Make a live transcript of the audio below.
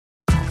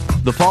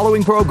The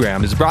following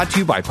program is brought to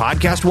you by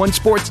Podcast One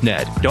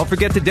Sportsnet. Don't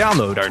forget to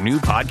download our new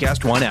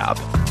Podcast One app.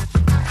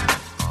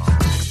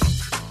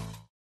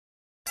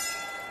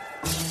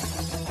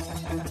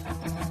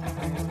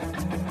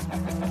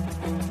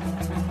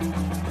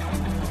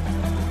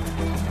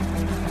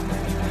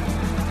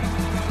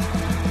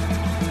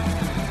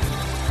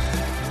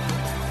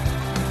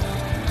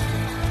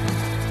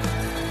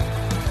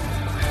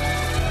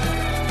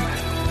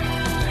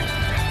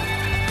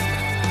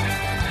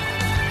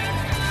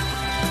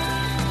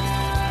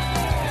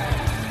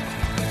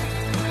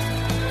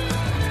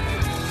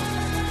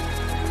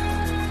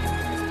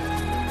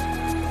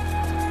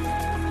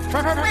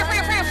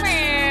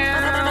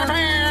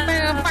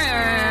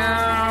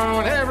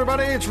 Hey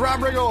everybody, it's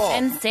Rob Riggle.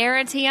 And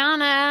Sarah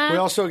Tiana. We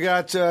also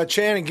got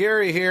Chan and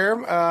Gary here,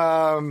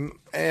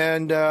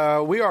 and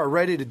we are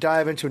ready to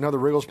dive into another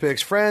Riggles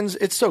Picks. Friends,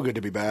 it's so good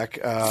to be back.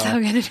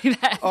 So good to be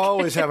back.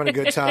 Always having a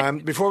good time.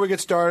 Before we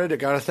get started, I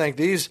got to thank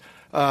these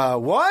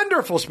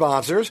wonderful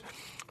sponsors.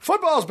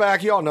 Football's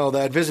back. You all know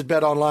that. Visit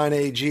BetOnline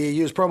AG.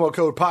 Use promo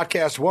code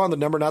podcast1, the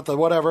number, not the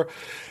whatever.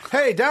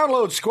 Hey,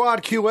 download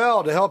Squad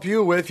QL to help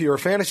you with your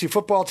fantasy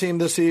football team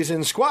this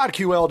season.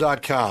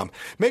 SquadQL.com.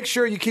 Make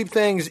sure you keep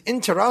things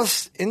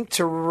interessante.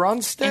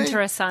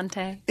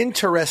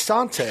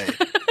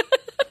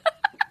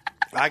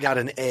 I got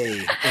an A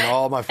in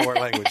all my foreign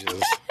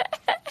languages.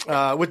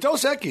 With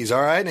Dos Equis,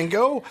 all right? And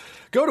go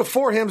to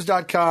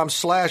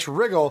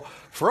forhims.com/wriggle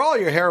for all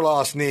your hair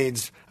loss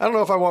needs. I don't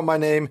know if I want my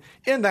name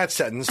in that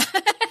sentence.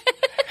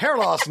 Hair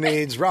loss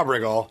needs, Rob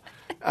Riggle.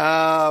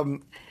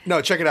 No,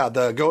 check it out.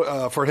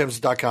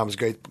 Forhims.com is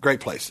a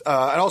great place.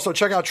 And also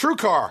check out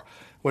TrueCar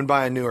when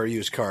buying new or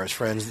used cars,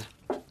 friends.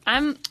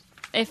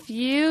 If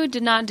you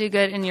did not do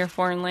good in your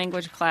foreign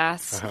language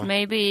class,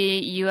 maybe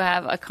you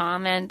have a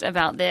comment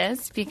about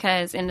this,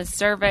 because in a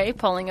survey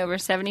polling over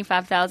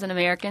 75,000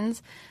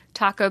 Americans,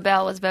 Taco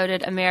Bell was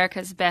voted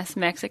America's best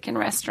Mexican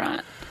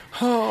restaurant.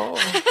 Oh,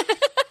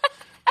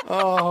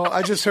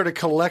 I just heard a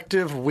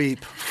collective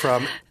weep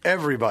from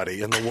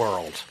everybody in the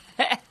world.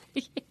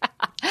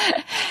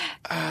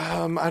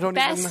 I don't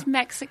Best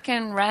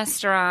Mexican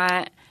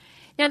restaurant.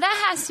 Now,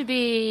 that has to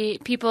be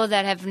people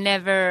that have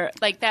never,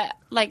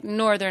 like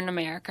Northern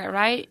America,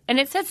 right? And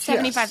it says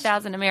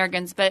 75,000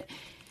 Americans, but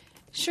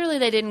surely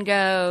they didn't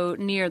go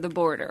near the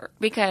border,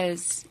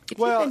 because if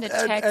you've been to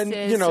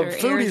Texas or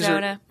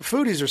Arizona.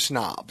 Foodies are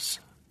snobs.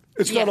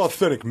 It's not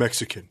authentic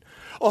Mexican.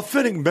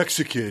 Authentic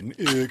Mexican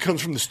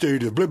comes from the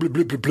state of blah, blah,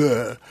 blah, blah,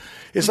 blah.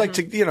 It's like,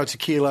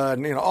 tequila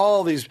and,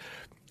 all these.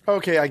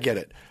 Okay, I get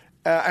it.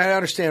 I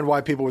understand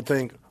why people would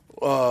think,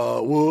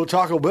 well,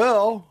 Taco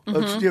Bell,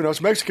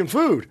 it's Mexican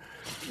food.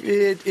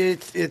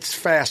 It's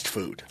fast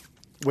food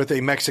with a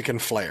Mexican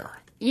flair.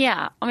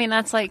 Yeah. I mean,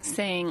 that's like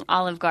saying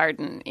Olive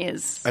Garden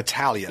is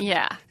Italian.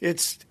 Yeah.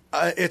 It's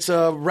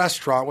a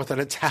restaurant with an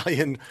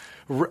Italian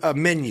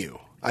menu,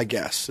 I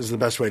guess, is the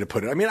best way to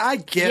put it. I mean, I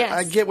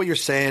get what you're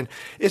saying.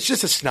 It's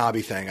just a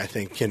snobby thing, I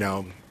think, I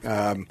don't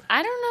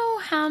know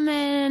how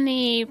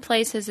many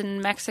places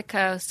in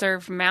Mexico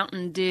serve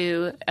Mountain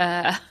Dew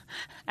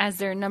as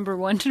their number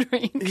one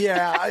drink.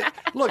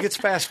 Look, it's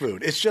fast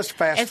food. It's just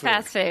fast food. It's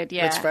fast food,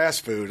 yeah. It's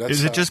fast food.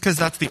 Is it just because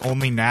that's the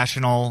only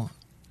national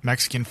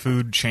Mexican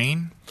food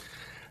chain?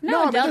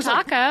 No, Del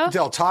Taco.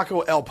 Del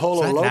Taco, El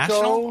Pollo Loco.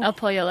 National? El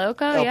Pollo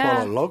Loco, El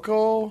Pollo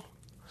Loco.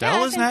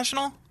 Del is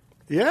national?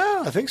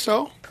 Yeah, I think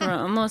so.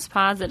 Almost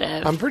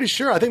positive. I'm pretty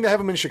sure. I think they have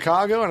them in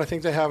Chicago, and I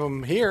think they have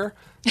them here.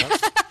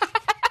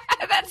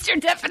 That's your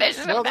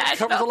definition of that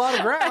national. covers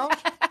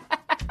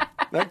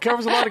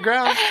a lot of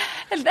ground.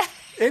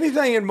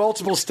 Anything in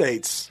multiple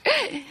states.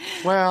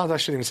 Well, I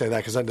shouldn't even say that,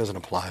 because that doesn't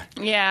apply.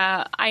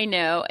 Yeah, I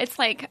know. It's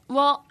like,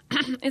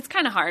 it's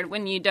kind of hard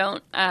when you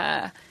don't.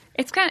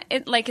 It's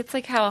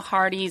like how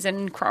Hardee's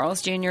and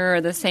Carl's Jr. are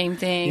the same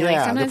thing. Yeah, like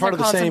sometimes they're part of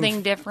the called same.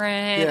 Something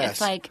different. Yes.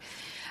 It's like.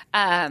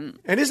 And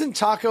isn't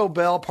Taco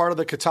Bell part of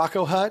the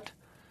Taco Hut?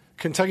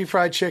 Kentucky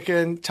Fried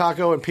Chicken,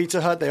 Taco, and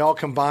Pizza Hut, they all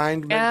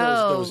combined make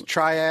those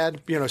triad.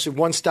 So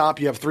one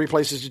stop, you have three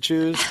places to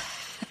choose.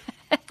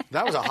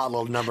 That was a hot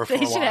little number for a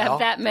while. They should have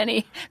that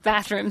many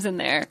bathrooms in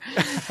there.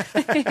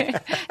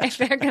 If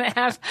they're going to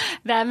have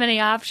that many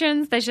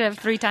options, they should have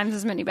 3 times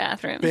as many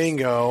bathrooms.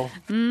 Bingo.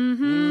 You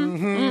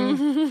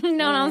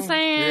know what I'm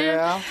saying?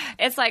 Yeah.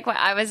 It's like when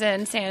I was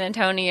in San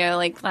Antonio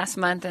last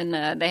month, and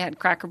they had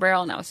Cracker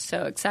Barrel, and I was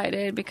so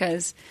excited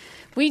because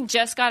we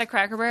just got a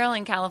Cracker Barrel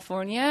in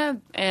California.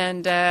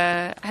 And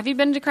have you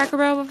been to Cracker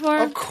Barrel before?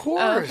 Of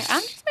course. Okay.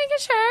 I'm just making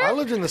sure. I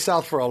lived in the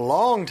South for a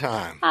long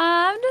time.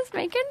 I'm just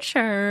making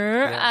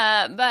sure.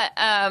 Yeah.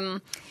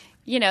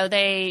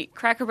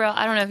 Cracker Barrel,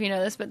 I don't know if you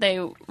know this, but they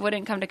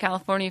wouldn't come to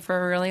California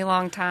for a really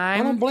long time.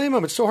 I don't blame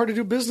them. It's so hard to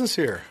do business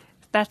here.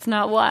 That's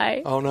not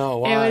why. Oh, no.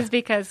 Why? It was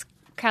because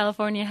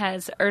California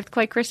has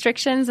earthquake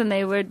restrictions, and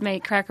they would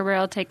make Cracker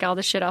Barrel take all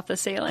the shit off the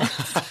ceiling.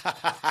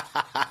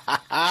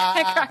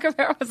 Cracker Taco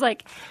Bell was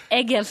like,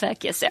 egg and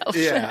fuck yourself.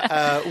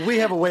 Yeah. We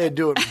have a way of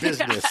doing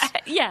business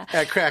Yeah.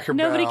 at Cracker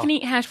Barrel. Nobody can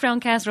eat hash brown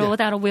casserole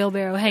without a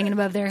wheelbarrow hanging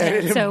above their And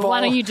head. it So why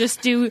don't involve- you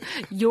just do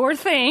your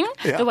thing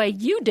Yeah. the way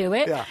you do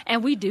it, Yeah.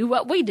 and we do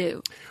what we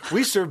do.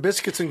 We serve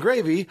biscuits and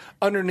gravy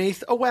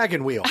underneath a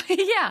wagon wheel.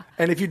 Yeah.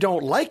 And if you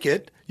don't like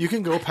it, you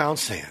can go pound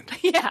sand.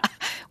 Yeah.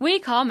 We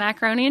call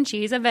macaroni and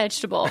cheese a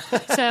vegetable.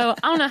 So I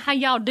don't know how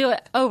y'all do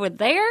it over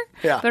there,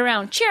 Yeah. but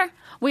around here,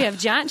 we have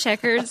giant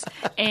checkers,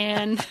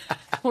 and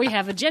we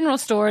have a general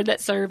store that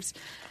serves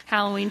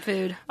Halloween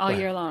food all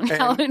year long.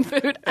 Halloween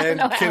food. I don't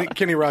And know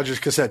Kenny Rogers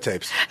cassette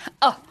tapes.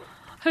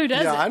 who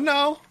does Yeah, it? I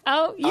know.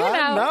 Oh, you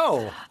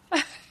know.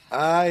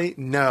 I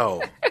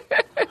know.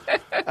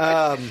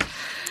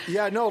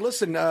 Yeah, no,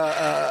 listen,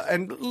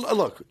 and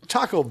look,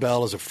 Taco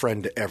Bell is a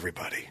friend to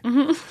everybody.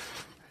 Mm-hmm.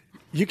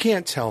 You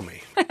can't tell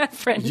me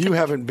Friend. you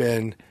haven't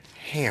been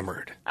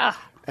hammered Ah.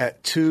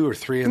 at 2 or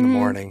 3 in the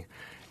morning,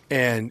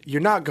 and you're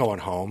not going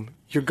home.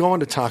 You're going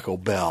to Taco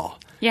Bell.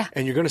 Yeah.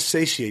 And you're going to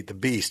satiate the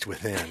beast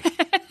within.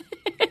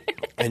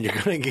 And you're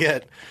going to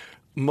get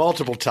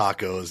multiple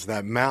tacos,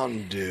 that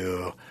Mountain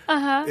Dew.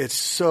 Uh-huh. It's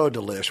so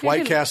delish.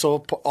 White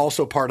Castle,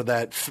 also part of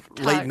that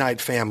late night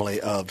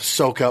family of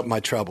soak up my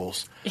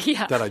troubles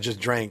Yeah. that I just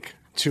drank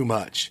too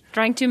much.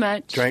 Drank too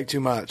much.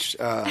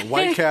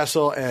 White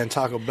Castle and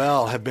Taco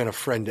Bell have been a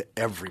friend to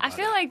everybody. I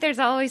feel like there's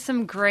always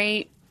some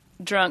great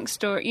drunk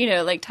story. You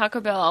know, like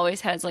Taco Bell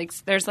always has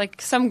there's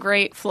some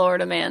great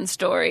Florida man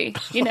story,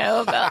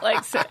 about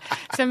like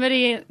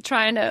somebody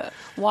trying to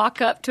walk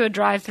up to a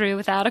drive-thru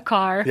without a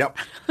car. Yep.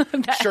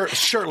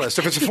 Shirtless.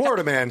 If it's a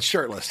Florida man,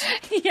 shirtless.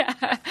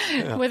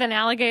 Yeah. With an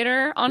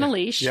alligator on a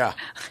leash. Yeah.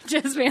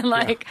 Just being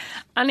like,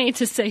 I need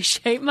to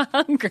satiate my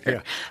hunger.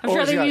 Yeah. I'm Or sure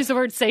he's they got- use the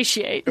word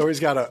satiate. Or he's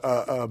got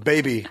a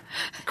baby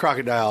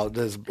crocodile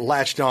that's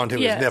latched onto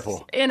his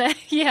nipple. In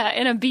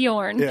a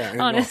Bjorn. Yeah.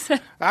 On his,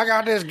 I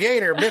got this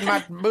gator bit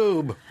my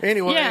boob.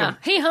 Anyway. yeah.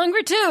 He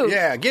hungry too.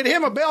 Yeah. Get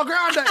him a Bel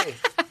Grande.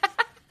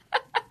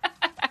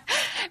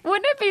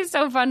 Wouldn't it be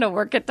so fun to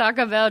work at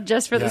Taco Bell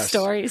just for the Yes.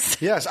 stories?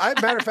 Yes.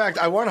 Matter of fact,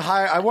 I want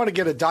to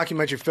get a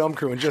documentary film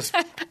crew and just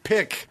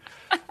pick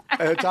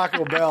a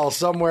Taco Bell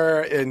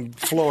somewhere in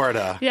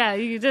Florida. Yeah,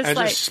 you just And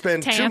like just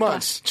spend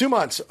Tampa. 2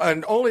 months,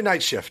 and only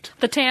night shift.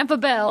 The Tampa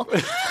Bell.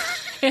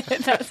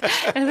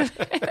 Night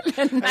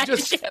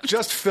shift.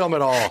 Just film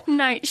it all.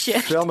 Night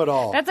shift. Film it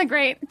all. That's a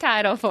great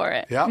title for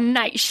it. Yep.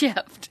 Night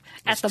shift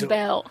at the do it.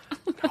 Bell.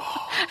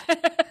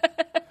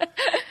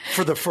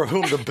 For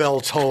whom the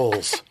bell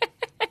tolls.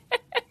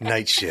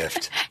 Night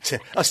shift.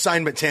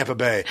 Assignment Tampa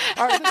Bay.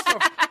 All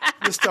right,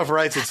 this stuff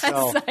writes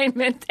itself.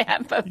 Assignment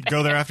Tampa Bell.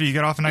 Go there after you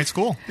get off of night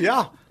school.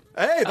 Yeah.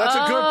 Hey, that's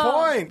a good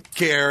point,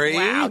 Gary.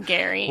 Wow,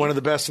 Gary. One of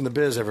the best in the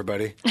biz,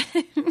 everybody.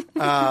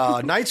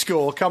 Night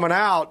School coming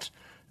out.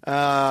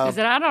 Is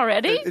it out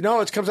already? No,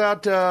 it comes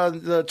out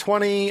the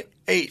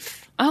 28th.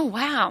 Oh,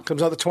 wow.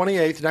 Comes out the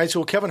 28th. Night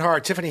School. Kevin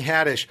Hart, Tiffany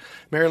Haddish,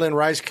 Marilyn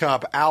Rice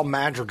Cup, Al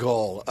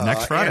Madrigal,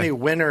 Next Friday. Annie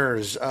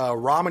Winters,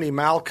 Romany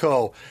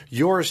Malco,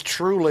 yours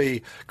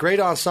truly.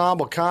 Great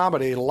ensemble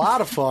comedy. A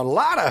lot of fun. A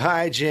lot of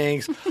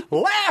hijinks.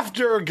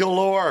 Laughter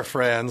galore,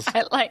 friends.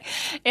 Like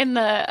in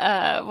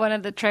the one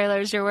of the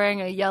trailers, you're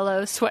wearing a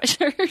yellow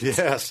sweatshirt.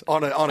 Yes,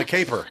 on a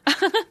caper,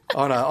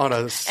 on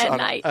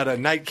a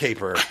night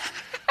caper.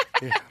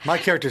 Yeah. My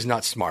character's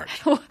not smart.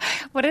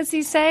 What does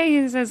he say?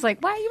 He says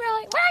like, "Why are you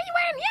wearing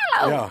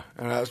yellow?" Yeah,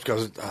 and that's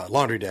because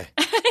laundry day.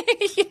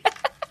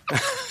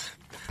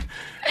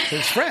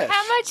 It's fresh.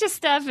 How much of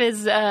stuff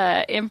is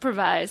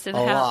improvised? And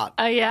A lot.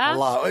 Oh, yeah? A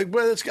lot.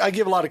 Well, I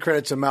give a lot of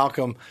credit to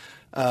Malcolm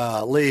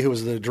Lee, who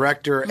was the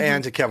director,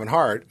 and to Kevin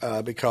Hart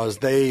because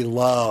they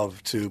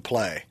love to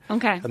play.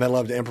 Okay. And they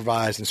love to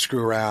improvise and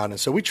screw around. And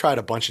so we tried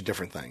a bunch of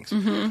different things.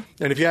 Mm-hmm.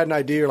 And if you had an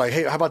idea, you're like,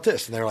 hey, how about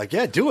this? And they were like,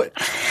 yeah, do it.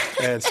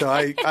 And so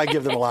I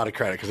give them a lot of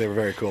credit because they were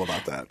very cool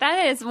about that.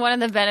 That is one of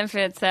the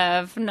benefits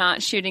of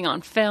not shooting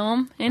on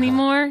film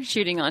anymore,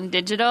 shooting on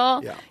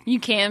digital. Yeah. You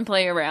can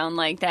play around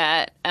like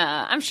that.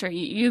 I'm sure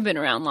you've been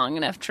around long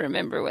enough to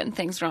remember when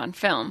things were on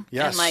film.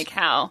 Yes. And like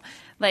how,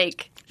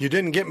 like, You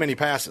didn't get many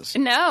passes.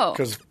 no,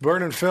 Because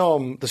burning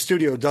film, the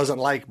studio doesn't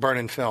like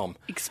burning film.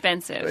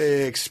 expensive.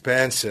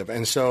 Expensive.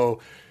 And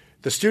so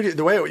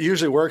the way it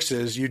usually works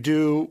is you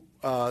do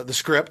the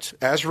script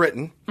as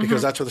written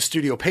because that's what the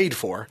studio paid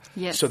for.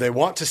 Yes. So they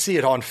want to see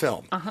it on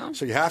film.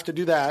 So you have to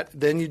do that.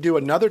 Then you do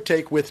another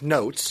take with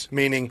notes,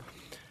 meaning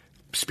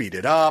speed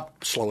it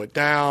up, slow it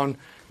down,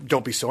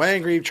 don't be so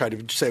angry, try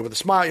to say it with a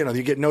smile.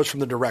 You get notes from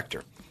the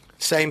director.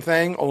 Same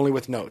thing, only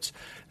with notes.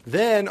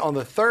 Then on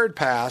the third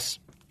pass,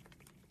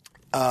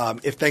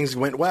 if things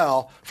went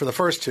well for the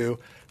first two,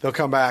 they'll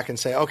come back and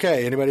say,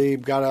 okay, anybody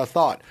got a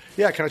thought?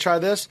 Yeah, can I try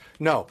this?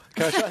 No.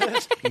 Can I try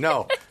this?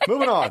 No.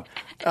 Moving on.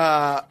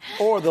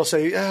 Or they'll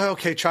say,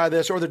 okay, try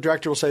this. Or the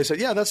director will say,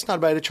 yeah, that's not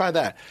a bad idea, try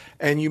that.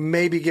 And you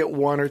maybe get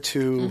one or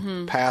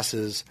two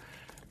passes,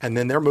 and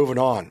then they're moving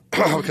on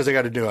because they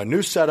got to do a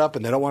new setup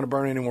and they don't want to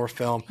burn any more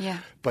film. Yeah.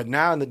 But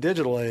now in the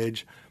digital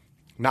age,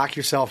 knock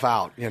yourself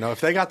out.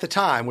 If they got the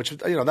time, which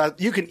that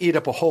you can eat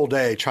up a whole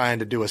day trying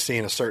to do a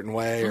scene a certain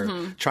way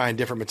or trying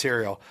different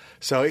material.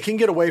 So it can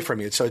get away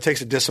from you. So it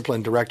takes a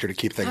disciplined director to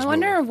keep things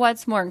moving. I wonder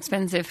what's more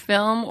expensive,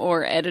 film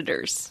or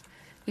editors?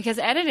 Because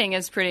editing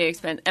is pretty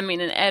expensive. I mean,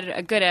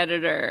 a good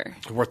editor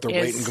worth their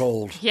weight in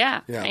gold.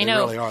 Yeah, yeah, they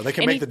really are. They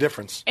can make the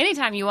difference.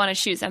 Anytime you want to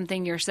shoot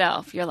something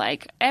yourself, you're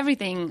like,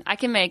 everything. I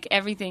can make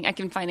everything. I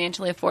can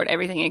financially afford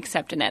everything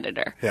except an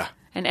editor. Yeah,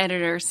 an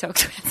editor is so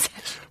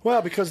expensive.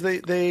 Well, because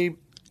they're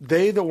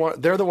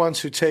the ones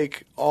who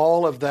take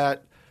all of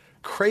that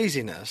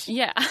craziness.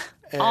 Yeah.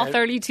 All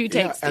 32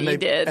 takes that you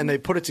did. And they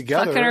put it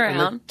together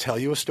and they tell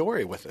you a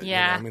story with it.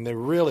 Yeah. I mean, they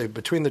really,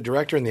 between the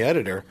director and the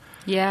editor,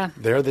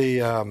 they're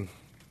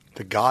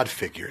the God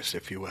figures,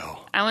 if you will.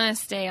 I want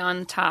to stay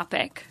on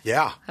topic.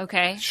 Yeah.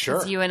 Okay? Sure.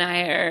 Because you and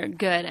I are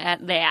good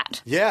at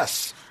that.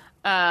 Yes.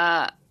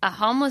 A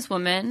homeless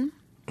woman.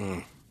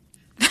 No,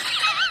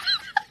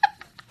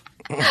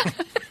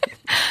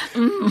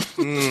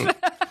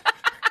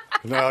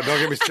 don't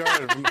get me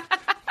started.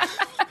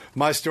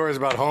 My story is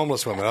about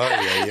homeless women. Oh,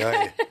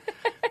 yeah.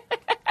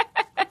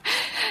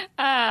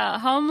 A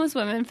homeless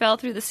woman fell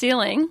through the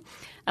ceiling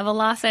of a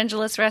Los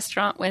Angeles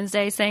restaurant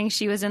Wednesday, saying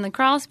she was in the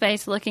crawl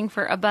space looking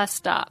for a bus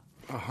stop.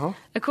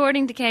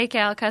 According to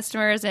KCAL,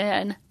 customers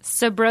in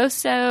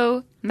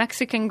Sabroso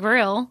Mexican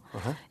Grill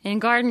in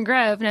Garden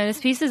Grove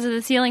noticed pieces of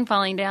the ceiling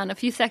falling down. A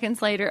few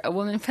seconds later, a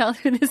woman fell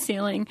through the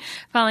ceiling,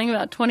 falling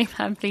about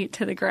 25 feet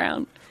to the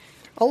ground.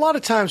 A lot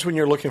of times when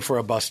you're looking for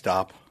a bus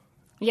stop,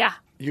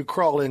 you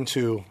crawl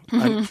into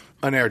an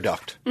air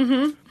duct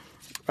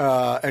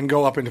and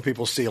go up into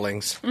people's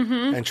ceilings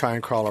and try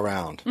and crawl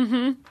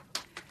around.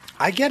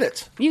 I get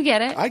it. You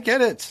get it. I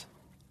get it.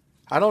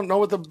 I don't know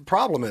what the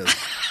problem is.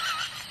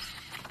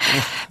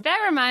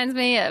 That reminds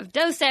me of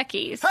Dos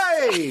Equis.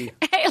 Hey!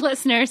 Hey,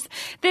 listeners.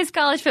 This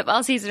college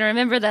football season,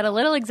 remember that a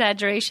little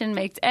exaggeration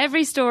makes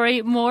every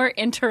story more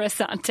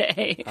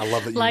interessante. I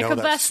love that you like know a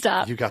bus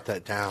stop. You got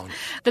that down.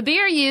 The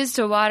beer used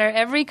to water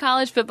every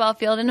college football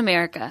field in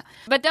America.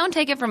 But don't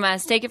take it from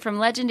us. Take it from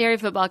legendary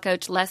football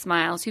coach Les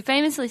Miles, who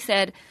famously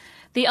said,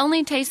 "The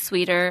only taste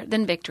sweeter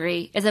than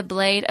victory is a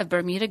blade of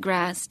Bermuda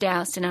grass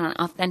doused in an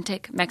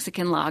authentic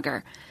Mexican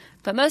lager."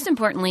 But most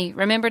importantly,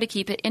 remember to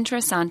keep it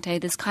interessante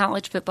this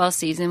college football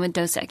season with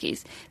Dos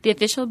Equis, the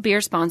official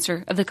beer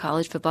sponsor of the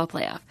college football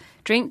playoff.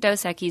 Drink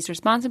Dos Equis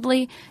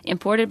responsibly,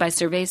 imported by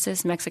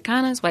Cervezas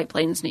Mexicanas, White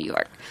Plains, New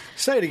York.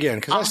 Say it again,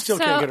 because I still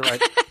can't get it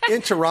right.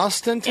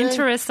 Interessante?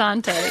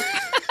 Interessante.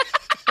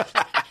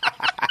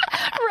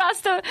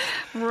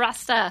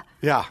 Rasta.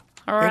 Yeah.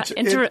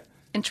 Interessante.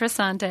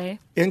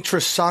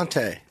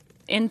 Interessante.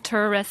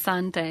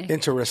 Interessante.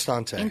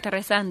 Interessante.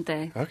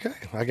 Interessante. Okay,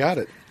 I got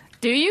it.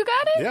 Do you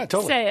got it? Yeah,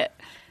 totally. Say it.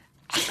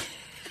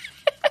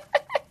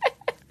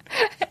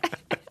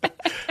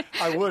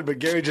 I would, but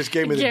Gary just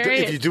gave me the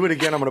if you do it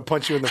again, I'm going to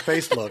punch you in the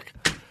face look.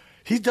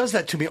 He does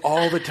that to me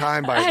all the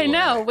time, by the way. I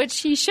know, which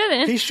he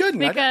shouldn't. He shouldn't.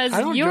 Because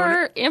I don't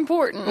you're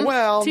important to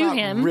not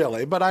him.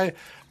 Really, but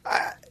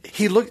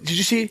he looked. Did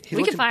you see?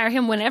 We can fire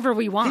him whenever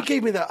we want. He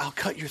gave me the "I'll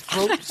cut your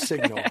throat"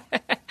 signal.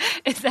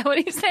 Is that what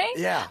he's saying?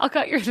 Yeah. I'll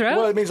cut your throat?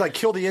 Well, it means like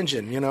kill the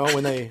engine,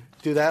 when they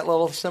do that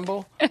little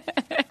symbol.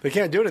 They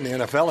can't do it in the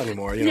NFL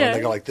anymore. They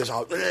go like this.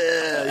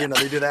 They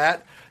do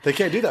that. They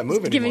can't do that move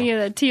anymore. Giving you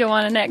the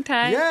Tijuana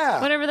necktie?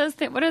 Yeah. What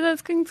are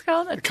those things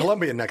called? A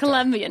Colombian necktie.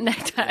 Colombian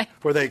necktie.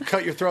 Where they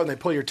cut your throat and they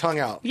pull your tongue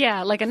out.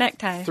 Yeah, like a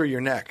necktie. Through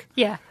your neck.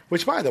 Yeah.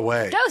 Which, by the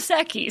way... Dos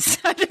Equis.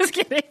 I'm just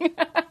kidding.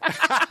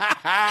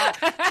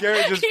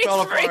 Gary just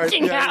fell apart.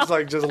 Yeah, he's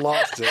like just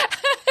lost it.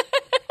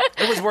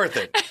 It was worth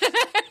it.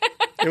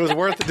 It was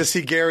worth it to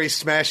see Gary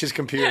smash his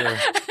computer.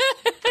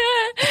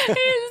 He's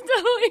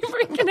totally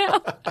freaking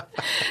out.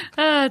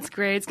 Oh, it's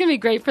great. It's going to be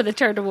great for the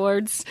Turd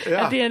Awards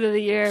at the end of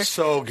the year.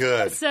 So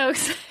good. So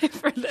excited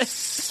for this.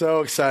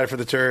 So excited for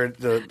the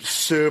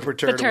Super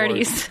Turd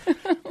Awards. The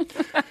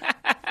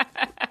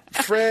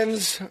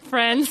turdies.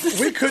 Friends.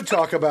 We could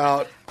talk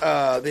about the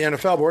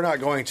NFL, but we're not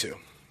going to.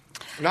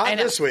 Not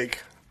this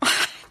week.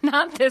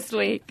 Not this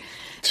week.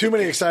 Too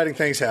many exciting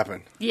things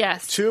happen.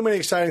 Yes. Too many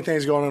exciting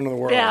things going on in the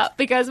world. Yeah,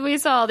 because we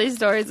saw these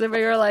stories and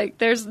we were like,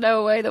 there's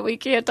no way that we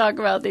can't talk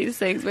about these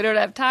things. We don't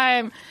have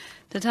time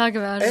to talk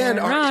about Aaron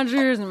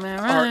Rodgers and Matt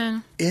Ryan.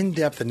 Our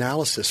in-depth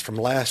analysis from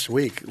last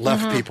week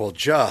left people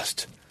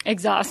just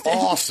exhausted.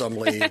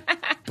 Awesomely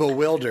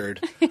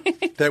bewildered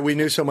that we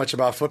knew so much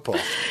about football.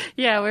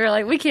 Yeah, we were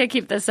like, we can't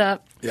keep this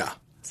up. Yeah.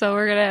 So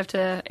we're going to have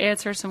to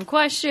answer some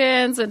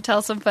questions and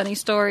tell some funny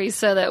stories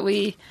so that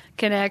we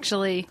can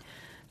actually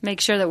make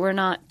sure that we're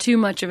not too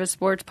much of a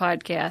sports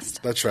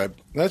podcast. That's right.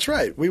 That's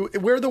right.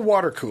 We're the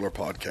water cooler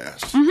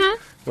podcast,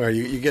 where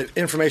you get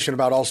information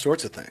about all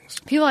sorts of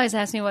things. People always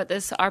ask me what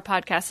our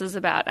podcast is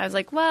about. I was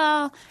like,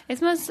 well, it's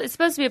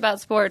supposed to be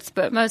about sports,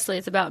 but mostly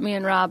it's about me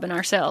and Rob and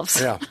ourselves.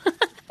 Yeah.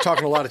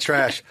 Talking a lot of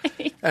trash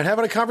and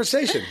having a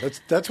conversation.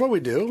 That's what we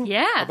do.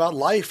 Yeah. About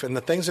life and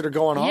the things that are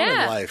going on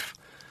in life.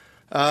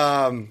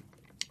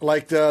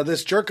 Like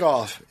this jerk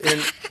off in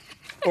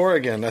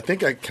Oregon.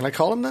 Can I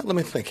call him that? Let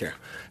me think here.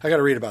 I got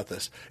to read about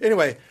this.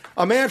 Anyway,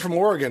 A man from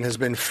Oregon has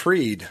been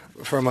freed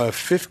from a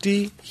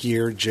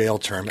 50-year jail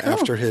term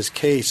after his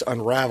case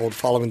unraveled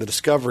following the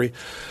discovery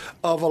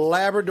of a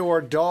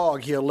Labrador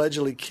dog he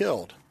allegedly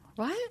killed.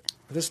 What?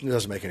 This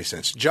doesn't make any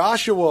sense.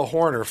 Joshua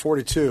Horner,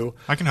 42.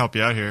 I can help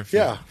you out here.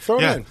 Throw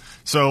it in.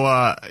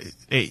 So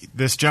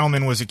this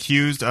gentleman was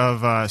accused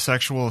of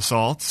sexual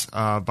assaults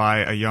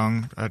by a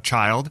young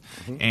child,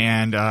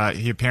 and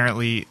he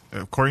apparently,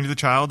 according to the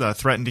child,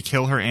 threatened to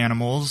kill her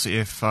animals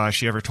if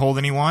she ever told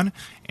anyone,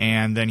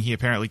 and then he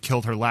apparently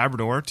killed her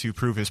Labrador to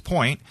prove his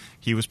point.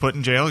 He was put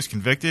in jail. He was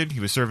convicted. He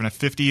was serving a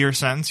 50-year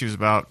sentence. He was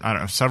about,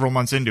 several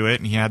months into it,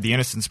 and he had the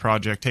Innocence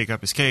Project take up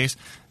his case.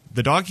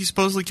 The dog he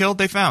supposedly killed,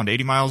 they found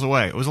 80 miles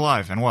away. It was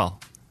alive and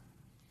well.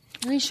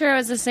 Are you sure it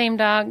was the same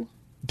dog?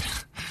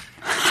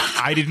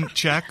 I didn't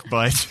check,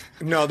 but...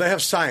 No, they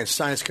have science.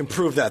 Science can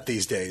prove that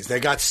these days.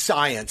 They got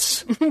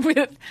science.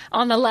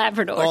 On the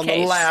Labrador On case.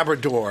 the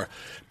Labrador.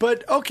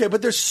 But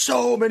there's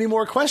so many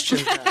more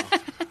questions now.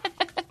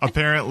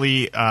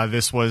 Apparently,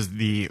 this was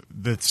the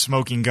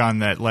smoking gun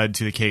that led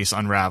to the case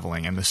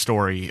unraveling, and the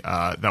story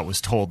that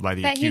was told by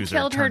the that accuser. That he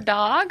killed her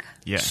dog?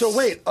 Yes. So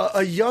wait,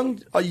 a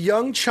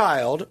young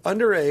child,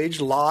 underage,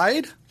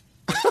 lied?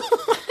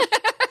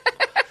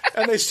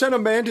 And they sent a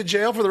man to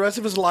jail for the rest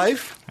of his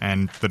life?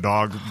 And the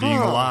dog being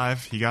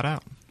alive, he got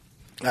out.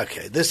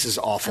 Okay, this is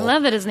awful. I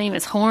love that his name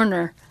is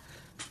Horner.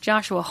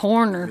 Joshua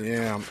Horner.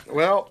 Yeah.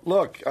 Well,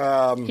 look.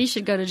 He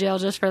should go to jail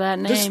just for that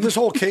name. This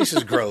whole case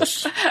is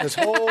gross. This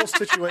whole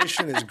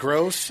situation is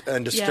gross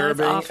and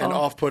disturbing and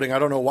off-putting. I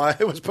don't know why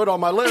it was put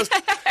on my list,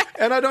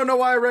 and I don't know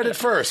why I read it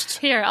first.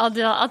 Here,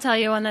 I'll tell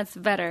you one that's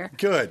better.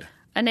 Good.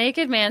 A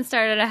naked man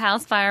started a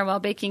house fire while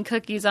baking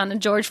cookies on a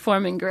George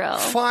Foreman grill.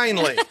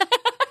 Finally.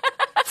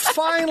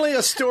 Finally,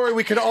 a story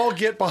we can all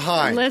get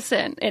behind.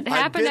 Listen, it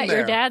happened at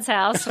your dad's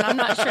house, and I'm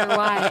not sure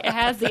why. It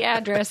has the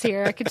address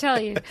here, I can tell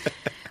you.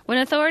 When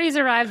authorities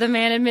arrived, the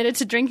man admitted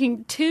to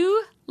drinking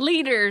 2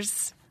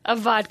 liters of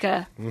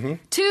vodka.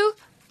 2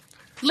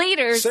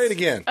 liters Say it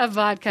again. Of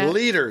vodka.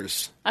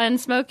 Liters.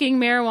 And smoking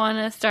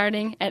marijuana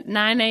starting at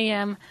 9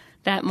 a.m.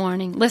 that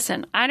morning.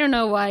 Listen, I don't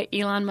know why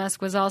Elon Musk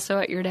was also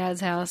at your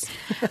dad's house,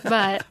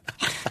 but...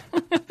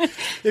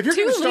 If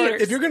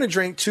you're going to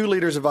drink 2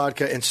 liters of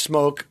vodka and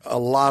smoke a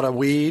lot of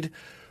weed,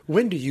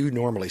 when do you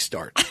normally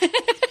start?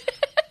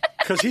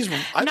 Because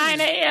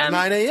 9 a.m.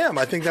 9 a.m.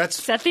 I think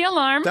that's set the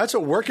alarm. That's a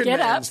working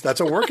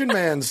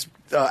man's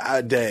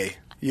day.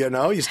 You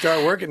know, you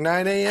start work at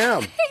 9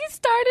 a.m. He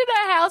started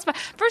a house fire.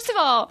 First of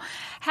all,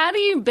 how do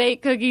you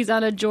bake cookies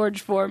on a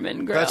George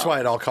Foreman grill? That's why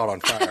it all caught on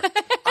fire.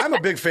 I'm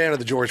a big fan of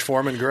the George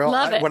Foreman grill.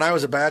 Love it. When I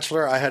was a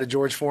bachelor, I had a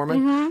George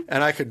Foreman,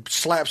 and I could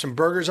slap some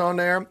burgers on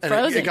there,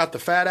 and it got the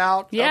fat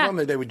out of them,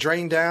 and they would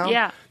drain down.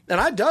 Yeah. And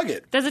I dug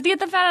it. Does it get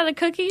the fat out of the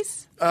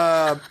cookies?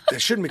 They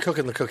shouldn't be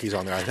cooking the cookies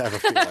on there, I have a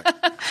feeling.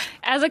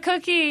 As a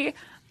cookie,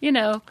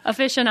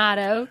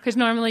 aficionado, because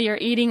normally you're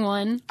eating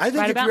one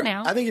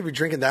now. I think if you're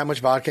drinking that much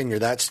vodka and you're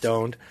that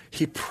stoned,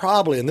 he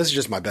probably, and this is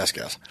just my best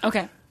guess,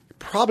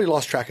 probably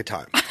lost track of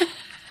time.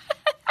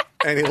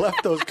 And he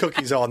left those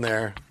cookies on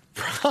there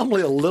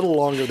probably a little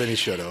longer than he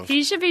should have.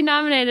 He should be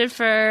nominated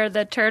for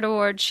the Turd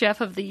Award Chef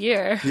of the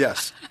Year.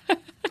 Yes.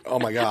 Oh,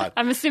 my God.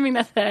 I'm assuming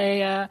that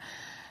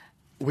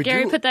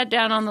Gary put that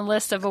down on the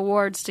list of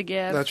awards to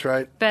give. That's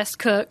right. Best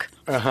cook.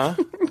 Uh-huh.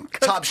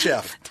 Top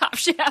chef. Top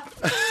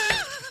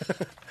chef.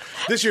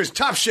 This year's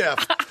Top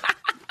Chef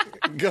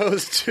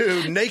goes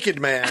to Naked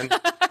Man,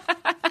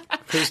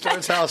 who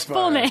starts house fire.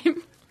 Full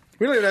name.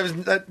 We don't even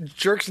have that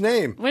jerk's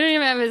name. We don't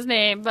even have his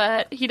name,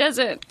 but he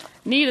doesn't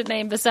need a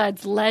name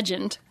besides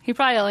Legend. He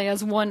probably only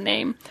has one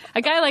name.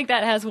 A guy like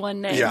that has one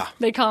name. Yeah.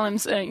 They call him,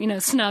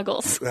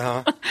 Snuggles.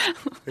 Uh-huh.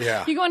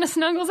 Yeah. You going to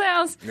Snuggles'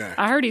 house? Yeah.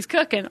 I heard he's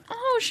cooking.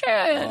 Oh, shit.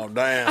 Oh,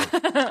 damn.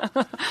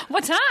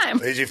 What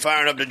time? Is he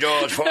firing up the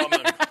George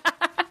Foreman?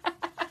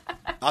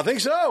 I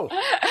think so.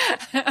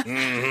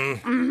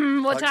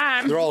 What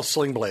time? They're all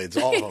sling blades,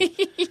 all of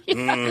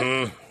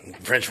them.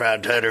 French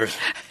fried taters.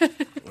 He's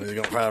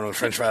going to fry them with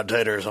French fried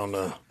taters on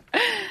the...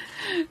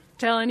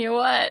 Telling you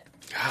what.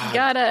 You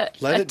got a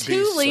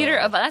 2 liter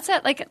of... That's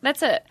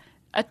a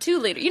 2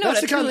 liter. You know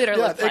what a 2 liter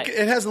looks like.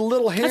 It has a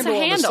little handle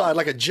on the side,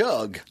 like a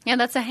jug. Yeah,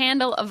 that's a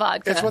handle of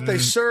vodka. It's what they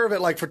serve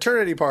at,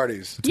 fraternity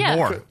parties. It's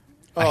more.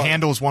 A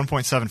handle is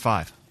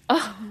 1.75.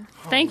 Oh,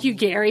 thank you,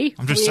 Gary.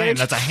 I'm just saying,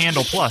 that's a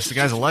handle plus. The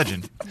guy's a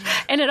legend.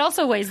 And it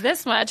also weighs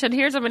this much, and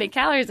here's how many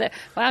calories.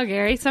 Wow,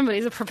 Gary,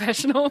 somebody's a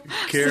professional.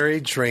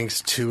 Gary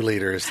drinks 2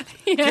 liters.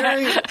 Yeah.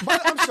 Gary,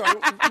 I'm sorry,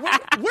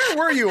 where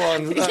were you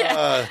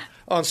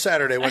on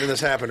Saturday when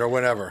this happened or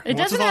whenever?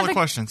 What's with all the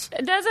questions?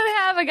 It doesn't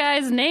have a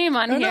guy's name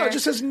on here. No, it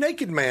just says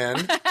Naked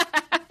Man.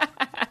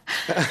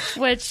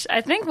 Which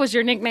I think was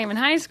your nickname in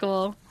high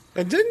school.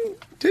 And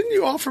didn't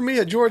you offer me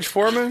a George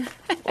Foreman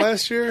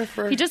last year?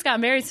 He just got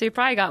married, so he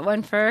probably got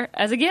one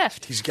as a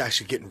gift. He's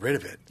actually getting rid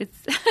of it.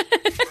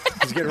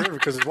 He's getting rid of it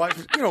because his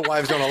wife,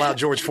 wives don't allow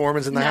George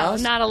Foremans in the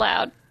house. No, not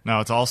allowed. No,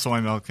 it's all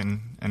soy milk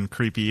and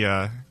creepy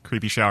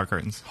shower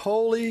curtains.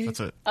 Holy That's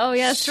it. Oh,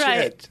 yeah, that's shit.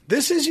 right.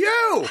 This is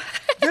you.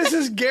 This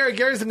is Gary.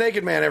 Gary's the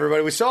naked man,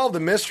 everybody. We solved the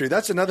mystery.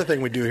 That's another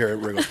thing we do here at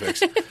Wriggle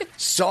Fix.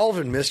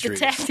 Solving mysteries.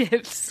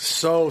 Detectives.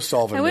 So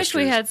solving I wish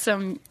mysteries. we had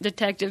some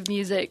detective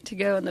music to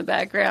go in the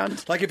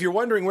background. Like if you're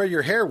wondering where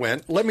your hair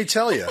went, let me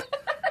tell you.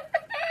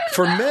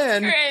 For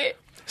men, Great.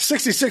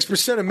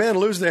 66% of men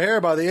lose their hair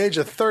by the age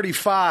of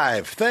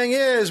 35. Thing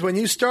is, when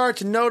you start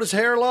to notice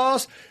hair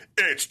loss,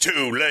 it's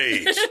too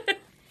late.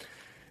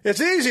 It's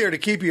easier to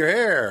keep your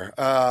hair,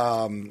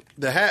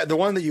 the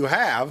one that you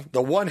have,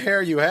 the one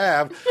hair you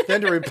have, than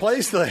to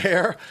replace the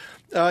hair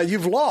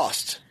you've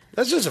lost.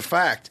 That's just a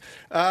fact.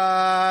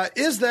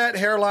 Is that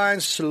hairline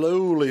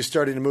slowly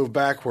starting to move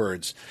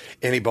backwards?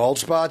 Any bald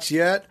spots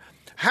yet?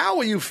 How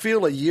will you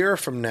feel a year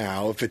from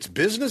now if it's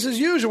business as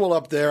usual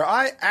up there?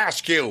 I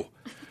ask you.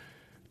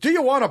 Do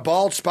you want a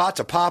bald spot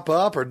to pop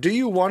up, or do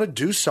you want to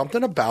do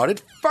something about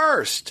it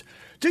first?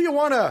 Do you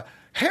want a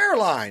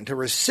hairline to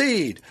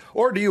recede,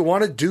 or do you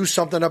want to do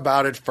something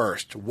about it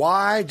first?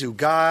 Why do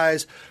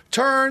guys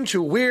turn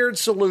to weird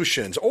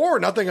solutions, or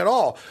nothing at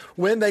all,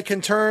 when they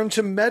can turn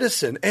to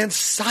medicine and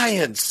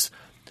science?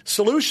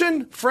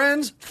 Solution,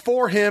 friends,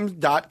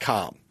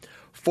 forhims.com.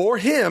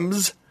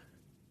 Forhims.com.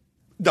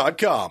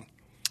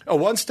 A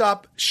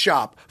one-stop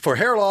shop for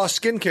hair loss,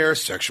 skincare,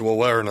 sexual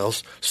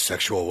wellness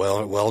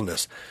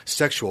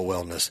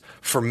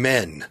for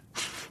men.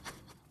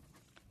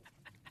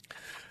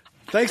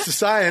 Thanks to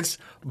science,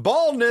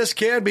 baldness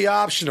can be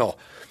optional.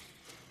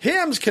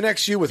 Hims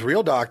connects you with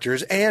real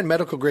doctors and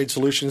medical-grade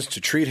solutions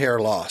to treat hair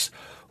loss.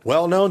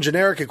 Well-known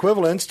generic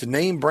equivalents to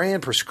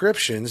name-brand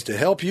prescriptions to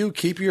help you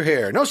keep your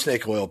hair. No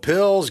snake oil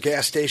pills,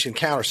 gas station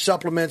counter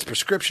supplements,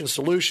 prescription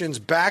solutions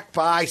backed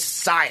by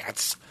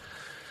science.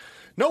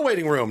 No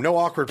waiting room, no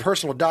awkward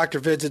personal doctor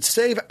visits.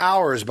 Save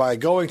hours by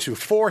going to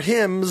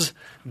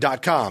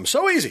forhims.com.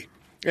 So easy.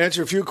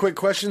 Answer a few quick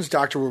questions.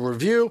 Doctor will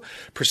review,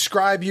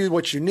 prescribe you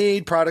what you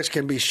need. Products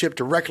can be shipped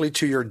directly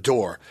to your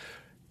door.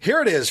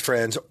 Here it is,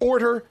 friends.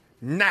 Order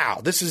now.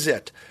 This is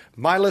it.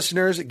 My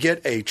listeners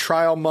get a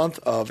trial month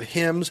of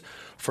Hims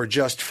for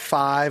just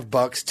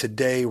 $5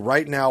 today,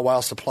 right now,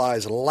 while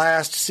supplies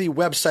last. See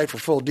website for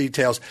full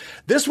details.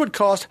 This would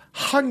cost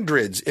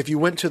hundreds if you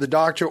went to the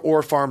doctor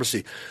or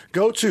pharmacy.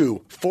 Go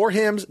to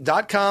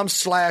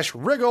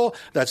forhims.com/wriggle.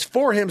 That's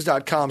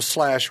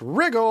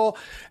forhims.com/wriggle.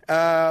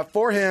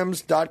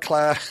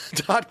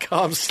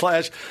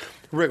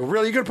 Forhims.com/wriggle.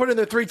 Really? You're going to put it in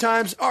there 3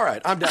 times? All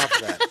right, I'm down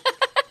for that.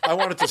 I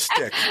want it to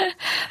stick.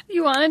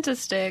 You want it to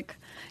stick.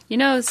 You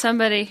know,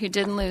 somebody who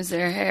didn't lose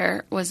their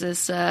hair was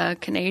this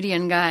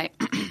Canadian guy.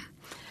 I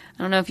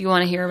don't know if you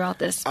want to hear about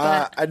this.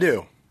 But I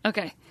do.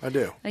 Okay. I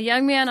do. A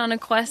young man on a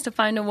quest to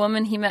find a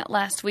woman he met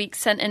last week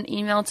sent an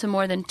email to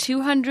more than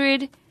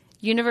 200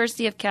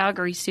 University of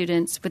Calgary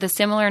students with a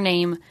similar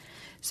name,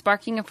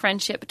 sparking a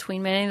friendship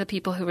between many of the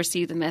people who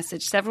received the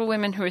message. Several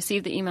women who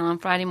received the email on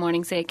Friday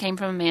morning say it came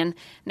from a man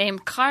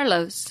named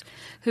Carlos,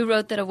 who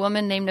wrote that a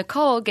woman named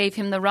Nicole gave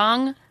him the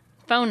wrong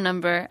phone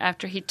number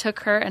after he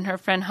took her and her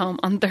friend home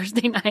on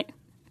Thursday night.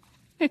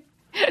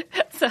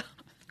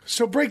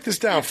 So break this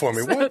down for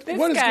me. What is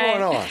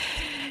going on?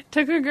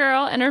 Took a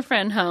girl and her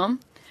friend home,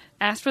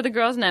 asked for the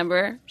girl's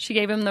number. She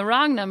gave him the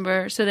wrong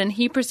number, so then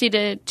he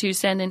proceeded to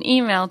send an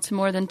email to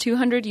more than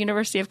 200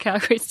 University of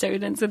Calgary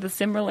students with a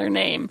similar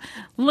name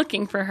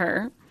looking for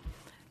her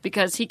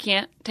because he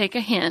can't take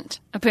a hint,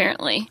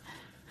 apparently.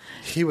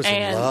 He was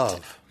in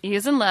love. He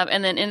was in love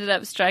and then ended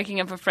up striking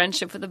up a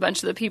friendship with a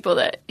bunch of the people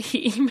that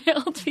he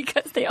emailed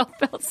because they all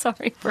felt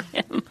sorry for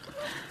him.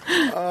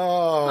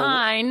 Oh.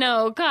 I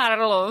know,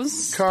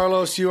 Carlos.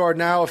 Carlos, you are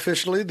now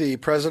officially the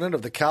president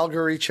of the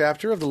Calgary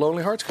chapter of the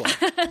Lonely Hearts Club.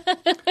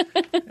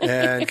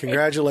 And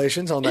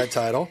congratulations on that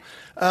title.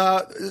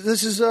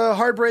 This is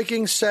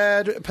heartbreaking,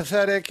 sad,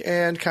 pathetic,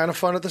 and kind of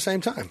fun at the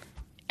same time.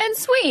 And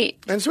sweet.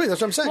 And sweet,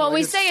 that's what I'm saying. Well, like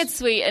we say it's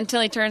sweet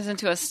until he turns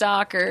into a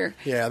stalker.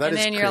 Yeah, that and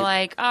is then you're creep.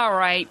 like, all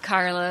right,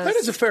 Carlos. That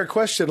is a fair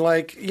question.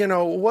 Like, you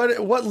know,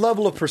 what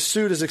level of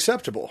pursuit is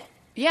acceptable?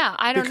 Yeah,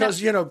 I don't know.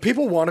 Because, you know,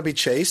 people want to be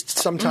chased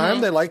sometime.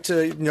 Mm-hmm. They like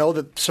to know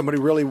that somebody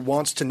really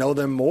wants to know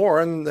them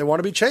more, and they want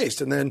to be chased.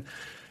 And then,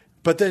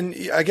 but then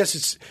I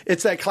guess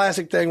it's that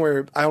classic thing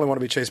where I only want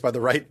to be chased by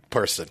the right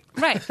person.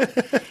 Right.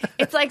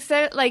 It's like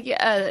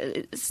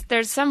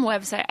there's some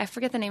website, I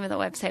forget the name of the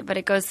website, but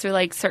it goes through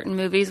like certain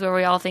movies where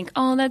we all think,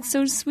 oh, that's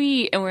so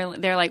sweet.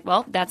 And they're like,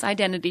 well, that's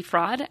identity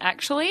fraud,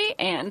 actually,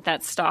 and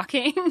that's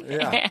stalking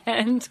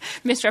and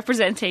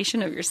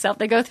misrepresentation of yourself.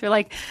 They go through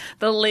like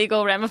the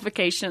legal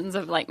ramifications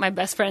of like My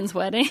Best Friend's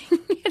Wedding,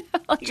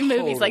 like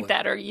movies like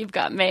that, or You've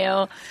Got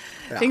Mail.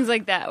 Yeah. Things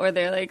like that, where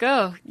they're like,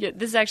 oh,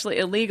 this is actually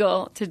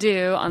illegal to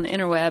do on the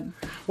interweb.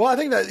 Well, I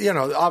think that, you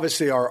know,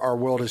 obviously our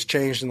world has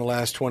changed in the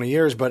last 20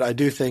 years, but I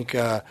do think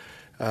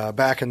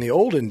back in the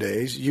olden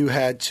days, you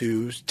had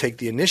to take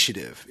the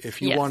initiative.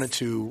 If you wanted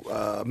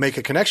to make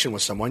a connection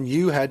with someone,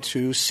 you had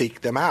to seek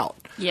them out.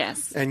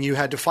 Yes. And you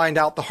had to find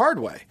out the hard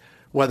way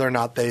whether or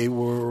not they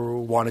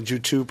wanted you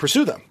to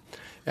pursue them.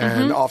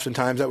 And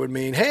oftentimes that would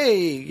mean,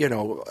 hey,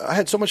 I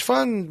had so much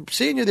fun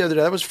seeing you the other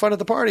day. That was fun at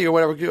the party or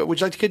whatever. Would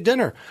you like to get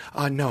dinner?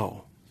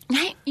 No.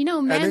 Men.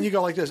 And then you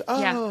go like this.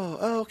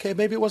 Oh, okay.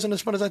 Maybe it wasn't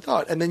as fun as I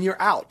thought. And then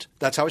you're out.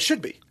 That's how it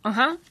should be.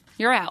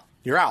 You're out.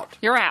 You're out.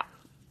 You're out.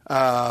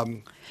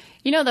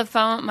 The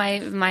phone, my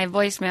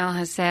voicemail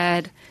has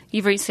said,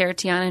 you've reached Sarah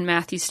Tiana and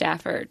Matthew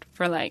Stafford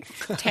for like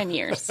 10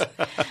 years.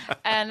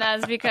 And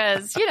that's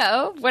because,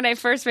 when I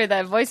first made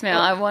that voicemail,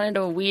 I wanted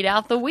to weed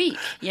out the weak.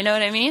 You know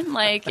what I mean?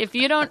 Like, if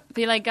you don't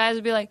be like, guys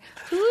would be like,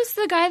 who's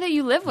the guy that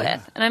you live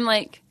with? And I'm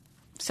like,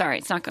 sorry,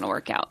 it's not going to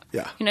work out.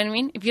 Yeah. You know what I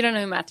mean? If you don't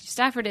know who Matthew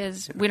Stafford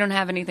is, we don't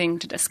have anything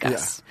to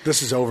discuss. Yeah.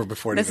 This is over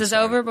before it even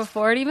started. Over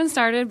before it even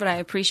started, but I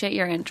appreciate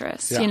your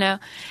interest, And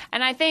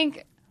I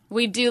think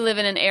we do live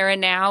in an era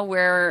now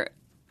where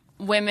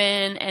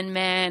women and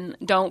men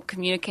don't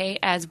communicate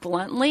as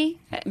bluntly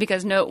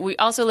because we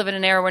also live in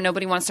an era where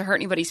nobody wants to hurt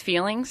anybody's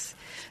feelings.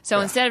 So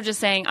instead of just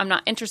saying, I'm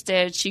not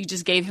interested, she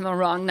just gave him a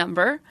wrong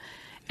number.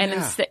 And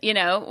instead,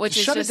 which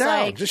is just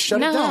like, just shut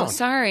it down. No,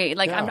 sorry.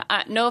 Like,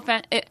 no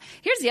offense.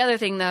 Here's the other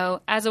thing,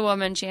 though. As a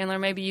woman, Chandler,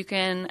 maybe you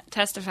can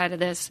testify to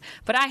this,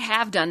 but I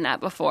have done that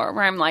before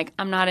where I'm like,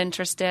 I'm not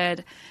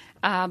interested,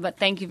 but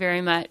thank you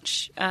very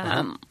much.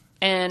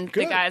 And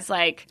Good. the guy's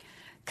like,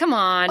 come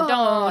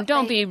on,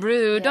 don't be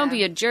rude, don't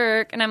be a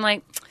jerk. And I'm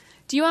like,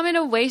 do you want me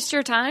to waste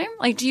your time?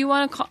 Like, do you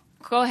want to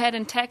go ahead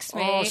and text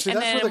me, and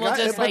then we'll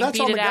just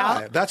beat it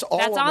out? That's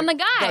on the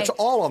guy. That's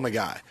all on the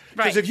guy.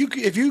 Because Right.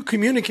 if you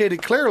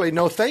communicated clearly,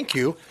 no, thank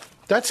you.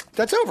 That's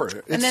over.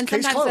 It's And then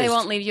case sometimes closed. they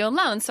won't leave you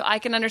alone. So I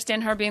can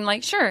understand her being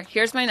like, sure,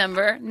 here's my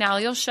number. Now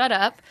you'll shut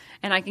up,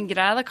 and I can get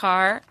out of the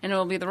car, and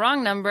it'll be the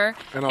wrong number.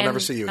 And I'll never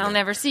see you again. I'll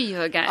never see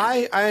you again.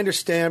 I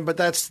understand, but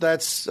that's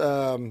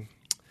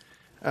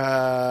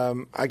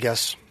I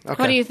guess. Okay.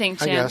 What do you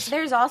think, I Jan? guess.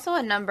 There's also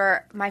a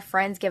number, my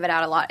friends give it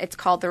out a lot. It's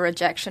called the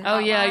rejection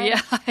hotline.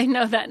 yeah. I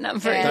know that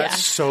number. Yeah.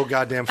 That's so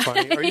goddamn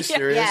funny. Are you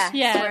serious? Yeah,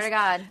 Yes. swear to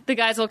God. The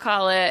guys will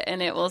call it,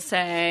 and it will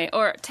say,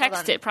 or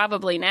text it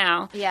probably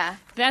now. Yeah.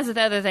 That's the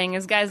other thing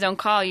is guys don't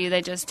call you;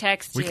 they just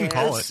text you. We can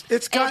call it.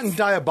 It's gotten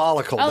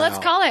diabolical now. Oh, let's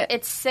call it.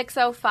 It's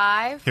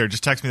 605. Here,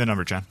 just text me the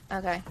number, Jen.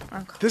 Okay.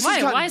 This Why?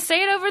 has gotten, Why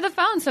say it over the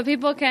phone so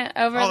people can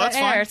over Oh, the that's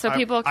air fine. so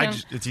people can?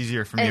 it's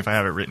easier for me if I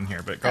have it written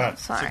here, but go ahead.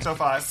 Sorry.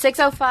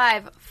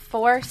 605.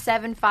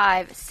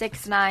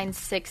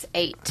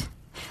 605-475-6968.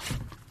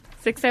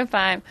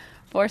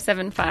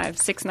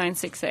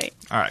 605-475-6968.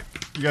 All right.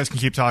 You guys can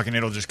keep talking.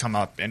 It'll just come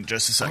up in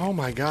just a second. Oh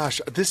my gosh,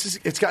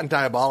 it's gotten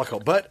diabolical.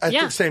 But at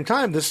the same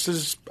time, this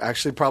is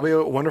actually probably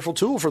a wonderful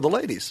tool for the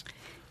ladies.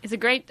 It's a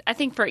great, I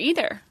think, for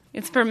either.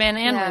 It's for men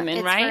and women,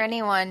 it's right? for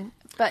anyone.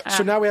 But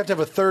So now we have to have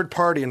a third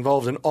party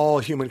involved in all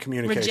human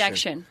communication.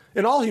 Rejection.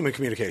 In all human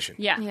communication.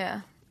 Yeah.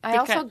 yeah. I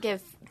also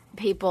give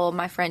people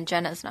my friend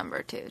Jenna's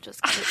number, too,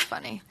 just because it's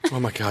funny. Oh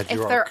my God, If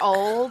they're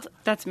old,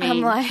 That's me. I'm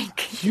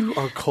like, you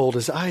are cold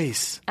as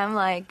ice. I'm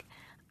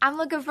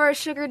looking for a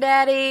sugar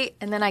daddy,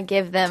 and then I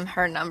give them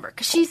her number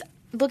because she's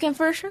looking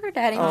for a sugar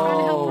daddy. I'm trying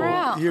to help her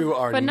out. You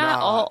are But not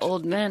all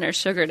old men are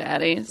sugar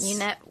daddies. You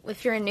know,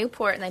 if you're in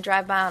Newport and they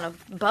drive by on a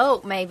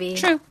boat, maybe.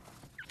 True.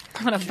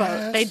 On a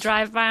boat. They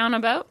drive by on a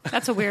boat?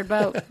 That's a weird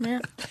boat. Yeah.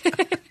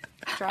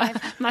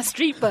 Drive. My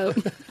street boat.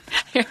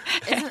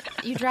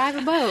 You drive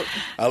a boat.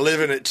 I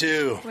live in it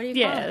too. What do you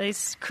Yeah, call it? they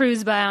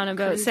cruise by on a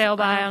boat, sail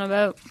by on a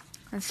boat.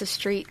 That's the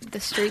street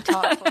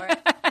talk for it.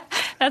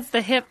 That's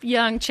the hip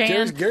young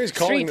Chan. Gary's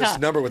calling street this talk.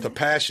 number with a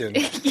passion.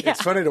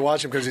 It's funny to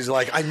watch him because he's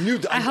like, I knew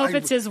that. I hope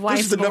it's his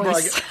wife's This is the number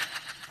voice.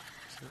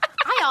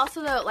 I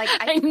also, though, like,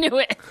 I knew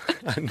it.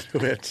 I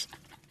knew it.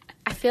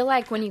 I feel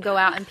like when you go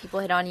out and people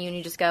hit on you and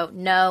you just go,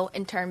 no,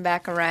 and turn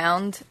back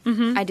around,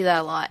 I do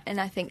that a lot. And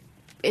I think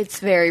it's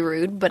very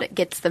rude, but it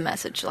gets the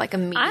message, like,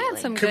 immediately. I had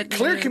some good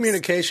Clear news.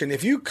 communication.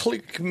 If you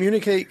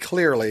communicate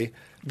clearly,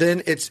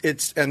 then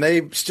it's and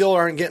they still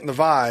aren't getting the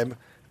vibe.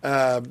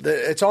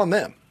 It's on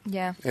them.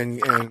 Yeah.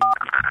 And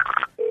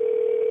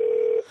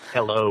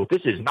Hello,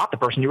 this is not the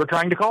person you were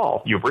trying to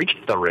call. You've reached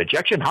the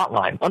rejection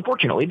hotline.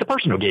 Unfortunately, the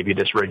person who gave you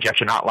this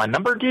rejection hotline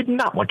number did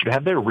not want you to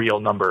have their real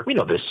number. We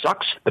know this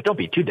sucks, but don't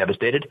be too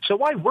devastated. So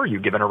why were you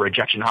given a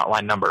rejection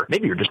hotline number?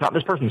 Maybe you're just not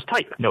this person's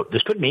type. Note,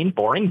 this could mean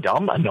boring,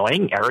 dumb,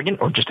 annoying,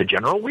 arrogant, or just a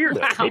general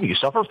weirdo. Wow. Maybe you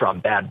suffer from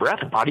bad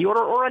breath, body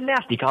odor, or a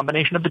nasty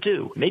combination of the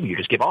two. Maybe you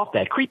just give off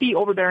that creepy,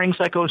 overbearing,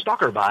 psycho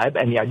stalker vibe,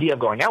 and the idea of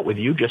going out with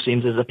you just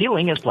seems as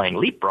appealing as playing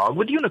leapfrog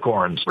with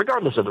unicorns.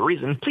 Regardless of the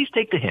reason, please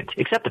take the hint.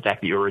 Accept the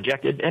fact that you were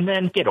rejected, and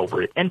then get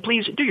over it. And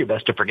please do your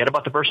best to forget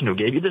about the person who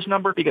gave you this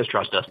number, because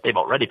trust us, they've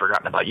already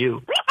forgotten about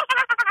you.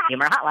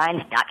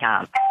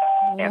 HumorHotline.com.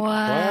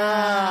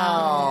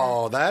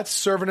 wow, that's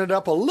serving it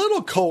up a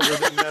little colder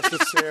than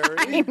necessary.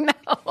 I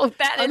know.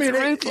 That is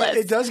ruthless.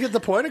 It does get the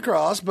point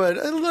across, but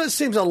it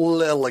seems a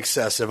little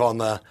excessive on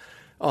the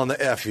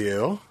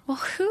FU. Well,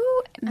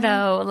 who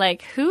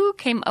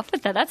came up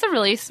with that? That's a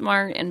really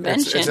smart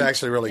invention. It's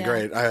actually really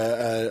great.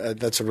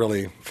 That's a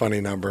really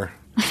funny number.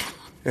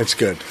 It's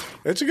good.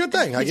 It's a good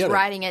thing. I He's get it.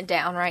 writing it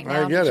down right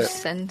now. I get Just it.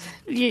 Send.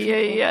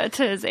 Yeah,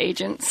 to his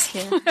agents.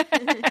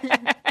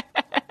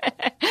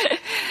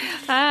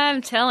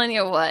 I'm telling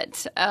you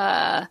what.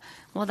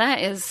 Well,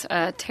 that is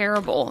a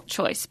terrible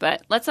choice,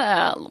 but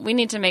we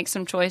need to make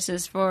some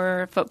choices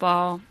for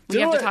football.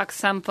 We have to talk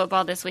some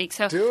football this week.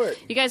 So, do it.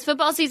 You guys,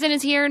 football season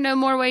is here. No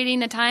more waiting.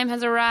 The time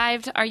has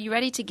arrived. Are you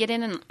ready to get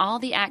in on all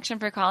the action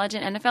for college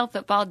and NFL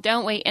football?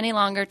 Don't wait any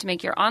longer to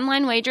make your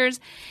online wagers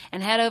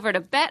and head over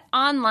to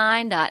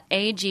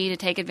betonline.ag to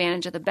take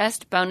advantage of the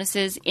best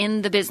bonuses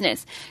in the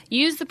business.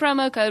 Use the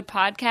promo code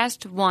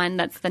podcast1,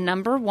 that's the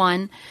number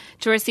 1,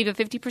 to receive a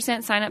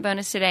 50% sign-up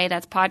bonus today.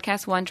 That's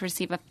podcast1 to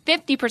receive a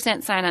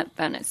 50% sign-up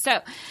bonus.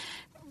 So,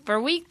 for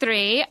week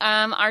 3,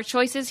 our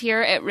choices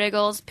here at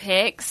Wriggles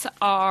Picks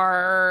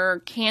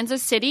are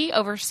Kansas City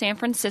over San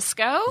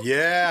Francisco.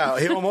 Yeah,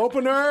 home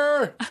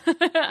opener.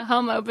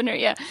 Home opener,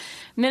 yeah.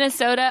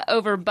 Minnesota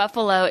over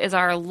Buffalo is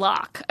our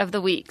lock of the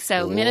week.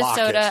 So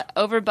Minnesota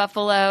over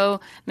Buffalo.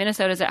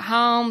 Minnesota's at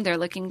home. They're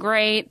looking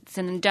great. It's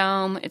in the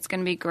dome. It's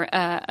going to be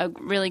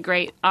really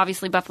great.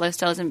 Obviously, Buffalo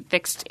still hasn't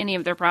fixed any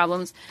of their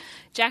problems.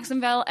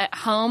 Jacksonville at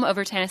home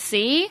over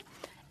Tennessee.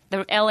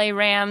 The LA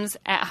Rams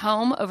at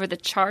home over the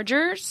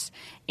Chargers,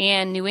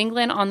 and New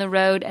England on the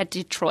road at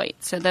Detroit.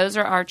 So those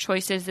are our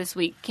choices this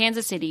week.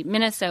 Kansas City,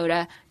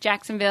 Minnesota,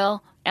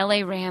 Jacksonville,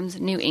 LA Rams,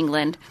 New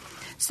England.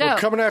 So, we're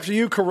coming after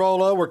you,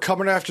 Corolla. We're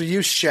coming after you,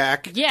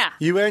 Shaq. Yeah.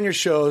 You and your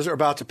shows are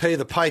about to pay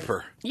the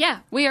piper. Yeah,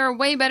 we are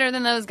way better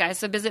than those guys.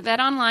 So visit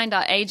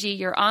betonline.ag,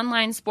 your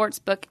online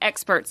sportsbook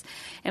experts,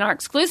 and our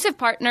exclusive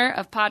partner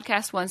of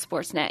Podcast One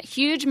Sportsnet.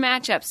 Huge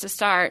matchups to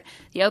start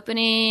the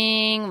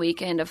opening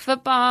weekend of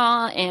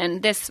football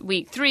and this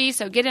week 3.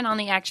 So get in on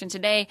the action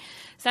today.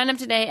 Sign up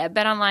today at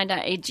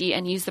betonline.ag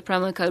and use the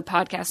promo code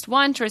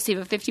podcast1 to receive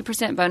a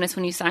 50% bonus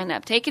when you sign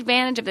up. Take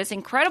advantage of this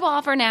incredible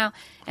offer now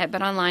at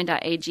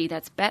betonline.ag.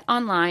 That's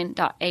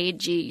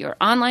betonline.ag, your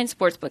online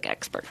sportsbook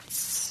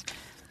experts.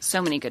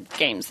 So many good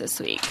games this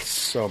week.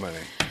 So many.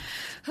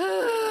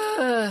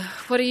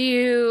 What do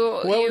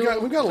you? Well,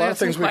 we've got a lot of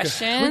things we could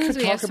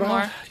talk about.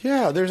 More?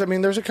 Yeah,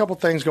 there's a couple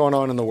things going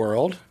on in the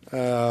world.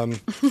 A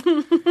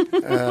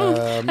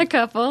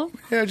couple.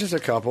 Yeah, just a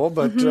couple.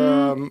 But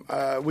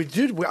I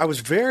was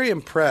very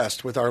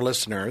impressed with our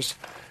listeners.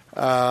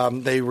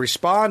 They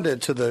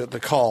responded to the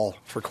call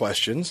for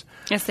questions.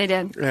 Yes, they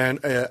did. And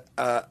a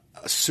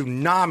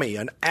tsunami,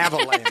 an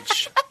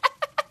avalanche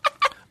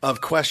of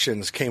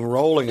questions came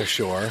rolling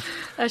ashore.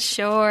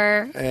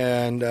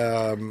 And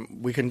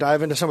we can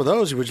dive into some of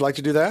those. Would you like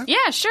to do that?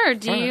 Yeah, sure.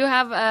 Do you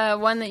have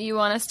one that you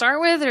want to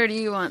start with, or do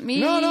you want me?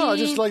 No.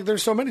 Just like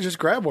there's so many. Just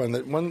grab one.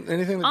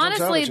 Anything that jumps out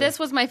Honestly, at you. this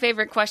was my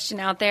favorite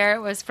question out there.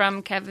 It was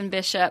from Kevin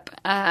Bishop,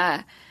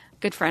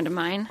 good friend of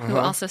mine, who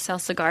also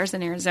sells cigars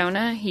in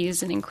Arizona.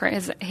 He's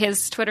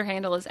his Twitter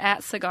handle is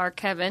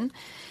 @CigarKevin.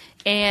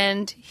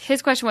 And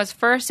his question was,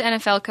 first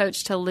NFL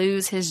coach to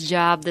lose his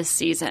job this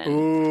season.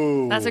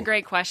 Ooh. That's a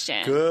great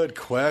question. Good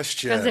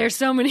question. Because there's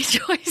so many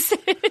choices.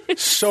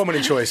 So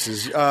many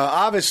choices.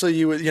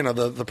 Obviously,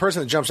 the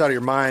person that jumps out of your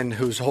mind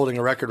who's holding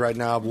a record right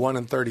now of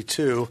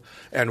 1-32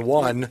 and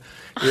 1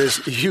 is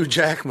Hugh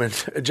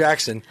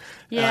Jackson.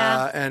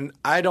 Yeah. And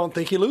I don't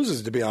think he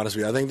loses, to be honest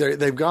with you. I think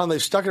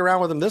they've stuck it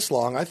around with him this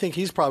long. I think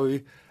he's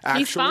probably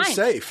actually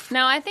safe.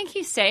 No, I think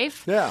he's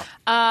safe. Yeah.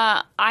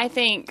 I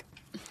think...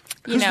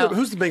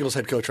 Who's the Bengals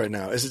head coach right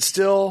now? Is it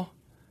still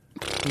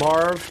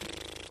Marv?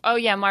 Oh,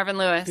 yeah, Marvin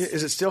Lewis.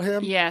 Is it still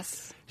him?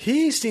 Yes.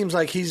 He seems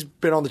like he's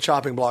been on the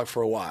chopping block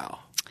for a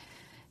while.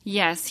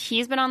 Yes,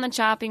 he's been on the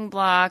chopping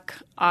block,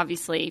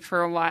 obviously,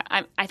 for a while.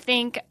 I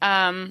think,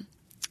 they're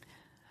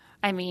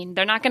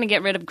not going to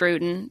get rid of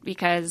Gruden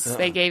because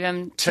they gave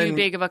him too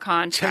big of a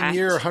contract.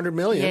 10-year, $100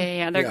 million.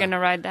 Yeah. They're going to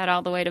ride that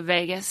all the way to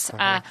Vegas.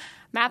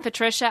 Matt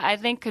Patricia, I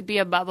think, could be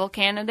a bubble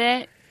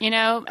candidate. In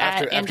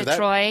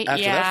Detroit.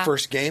 After that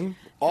first game,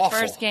 awful.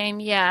 First game,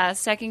 yeah.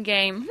 Second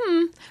game,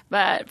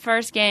 But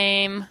first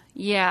game,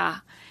 yeah.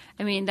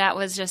 That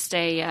was just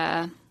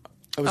a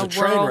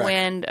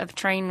whirlwind of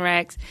train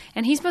wrecks.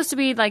 And he's supposed to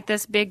be like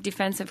this big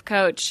defensive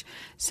coach.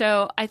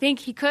 So I think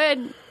he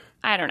could,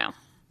 I don't know.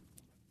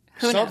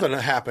 Something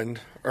happened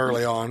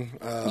early on.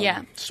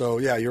 So,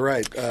 yeah, you're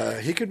right.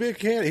 He could be a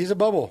candidate. He's a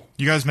bubble.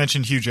 You guys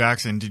mentioned Hugh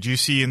Jackson. Did you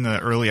see in the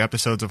early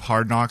episodes of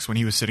Hard Knocks when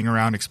he was sitting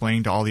around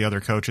explaining to all the other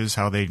coaches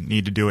how they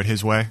need to do it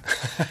his way?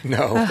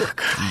 No.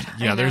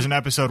 Yeah, there's an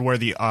episode where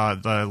the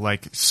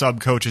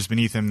sub-coaches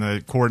beneath him,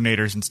 the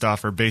coordinators and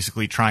stuff, are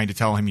basically trying to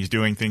tell him he's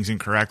doing things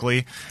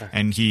incorrectly,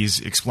 and he's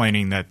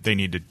explaining that they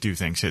need to do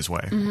things his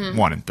way.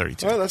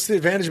 1-32. Well, that's the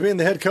advantage of being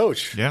the head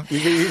coach. Yeah.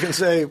 You can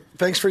say,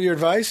 thanks for your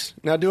advice,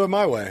 now do it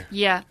my way.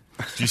 Yeah.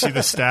 Did you see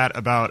the stat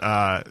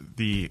about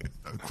the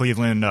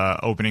Cleveland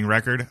opening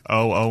record?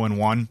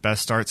 0-1,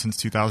 best start since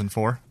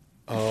 2004?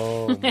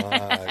 Oh,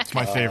 my It's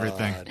my favorite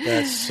thing.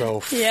 That's so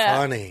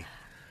funny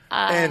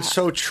and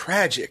so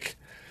tragic.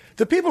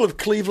 The people of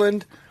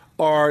Cleveland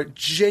are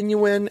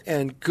genuine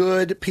and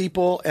good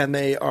people, and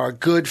they are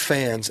good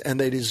fans, and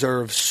they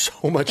deserve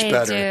so much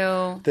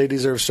better. They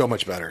deserve so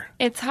much better.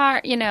 It's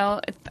hard,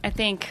 I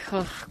think,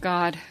 oh,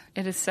 God,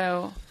 it is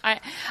so...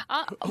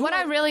 what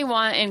I really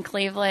want in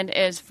Cleveland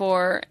is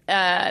for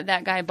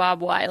that guy Bob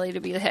Wiley to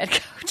be the head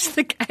coach. watched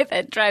the guy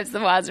that drives the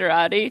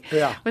Maserati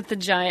Yeah. with the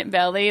giant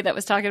belly that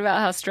was talking about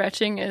how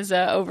stretching is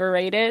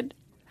overrated.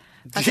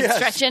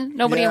 Stretching.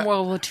 Nobody in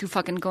World War II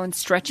fucking going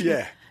stretching.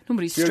 Yeah.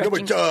 Nobody's Yeah,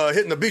 stretching. nobody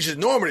hitting the beaches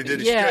normally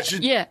did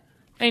stretching. Yeah.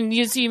 And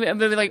you see him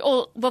be like,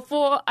 oh,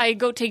 before I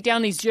go take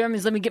down these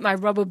Germans, let me get my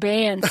rubber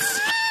bands.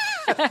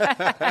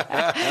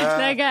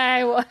 That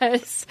guy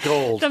was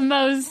Gold. the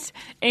most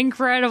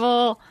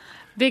incredible,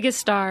 biggest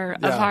star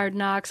of Hard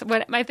Knocks.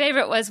 What my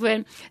favorite was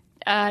when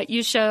they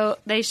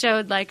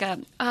showed like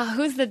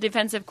who's the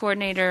defensive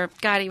coordinator?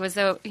 God, he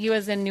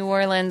was in New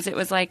Orleans. It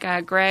was like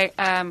Greg.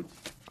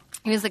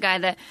 He was the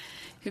guy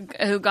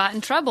who got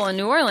in trouble in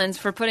New Orleans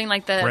for putting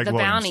like the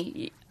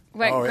bounty.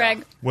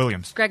 Greg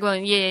Williams. Greg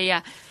Williams.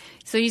 Yeah.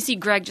 So you see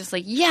Greg just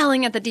like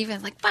yelling at the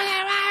defense, like,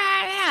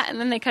 and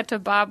then they cut to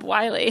Bob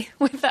Wiley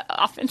with the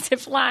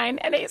offensive line,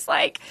 and he's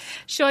like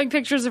showing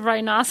pictures of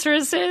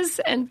rhinoceroses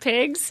and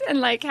pigs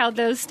and like how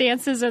those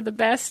stances are the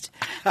best.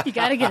 You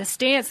got to get a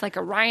stance like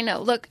a rhino.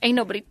 Look, ain't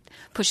nobody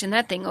pushing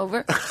that thing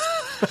over.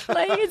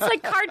 Like it's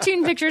like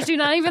cartoon pictures too,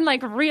 not even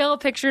like real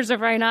pictures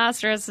of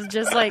rhinoceros. It's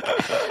just like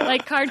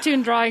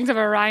cartoon drawings of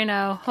a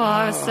rhino.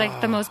 Oh, it's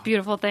like the most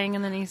beautiful thing.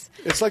 And then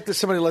It's like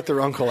somebody let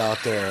their uncle out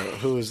there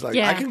who's like,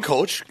 I can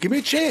coach. Give me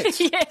a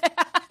chance.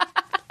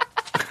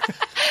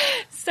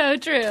 So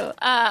true.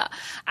 I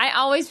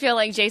always feel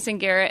like Jason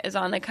Garrett is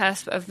on the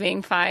cusp of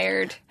being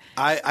fired.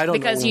 I don't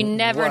because know you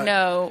never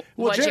know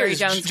what Jerry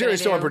Jones is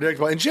Jerry's so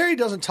unpredictable. And Jerry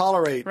doesn't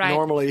tolerate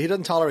normally. He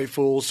doesn't tolerate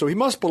fools. So he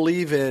must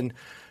believe in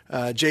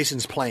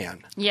Jason's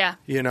plan. Yeah.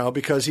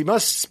 Because he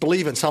must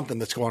believe in something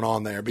that's going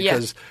on there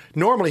because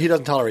normally he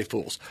doesn't tolerate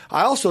fools.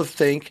 I also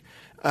think,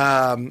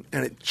 and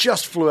it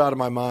just flew out of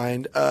my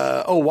mind,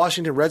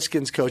 Washington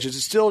Redskins coach, is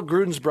it still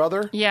Gruden's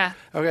brother? Yeah.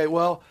 Okay,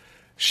 well,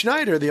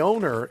 Schneider, the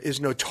owner, is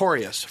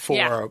notorious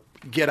for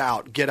get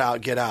out.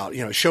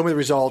 Show me the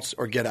results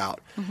or get out.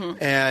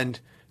 Mm-hmm. And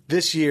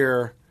this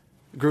year,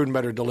 Gruden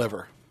better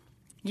deliver.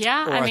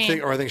 Yeah, I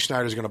think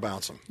Schneider's going to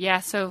bounce him.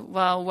 Yeah. So,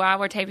 while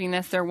we're taping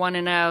this, they're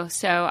 1-0.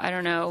 So I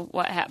don't know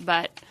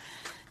but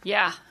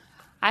yeah,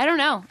 I don't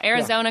know.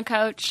 Arizona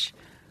coach.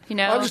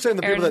 I'm just saying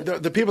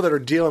the people that are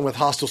dealing with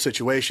hostile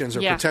situations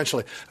or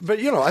potentially. But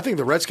I think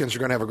the Redskins are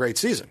going to have a great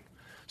season.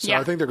 So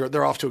I think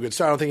they're off to a good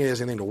start. I don't think he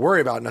has anything to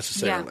worry about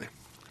necessarily. Yeah.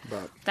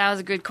 But that was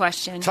a good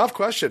question. Tough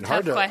question.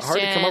 Hard to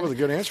come up with a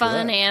good answer.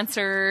 Fun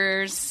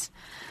answers.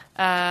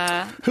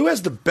 Who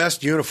has the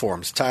best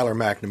uniforms? Tyler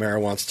McNamara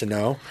wants to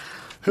know.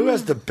 Who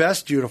has the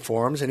best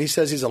uniforms? And he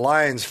says he's a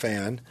Lions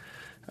fan,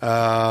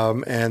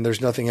 and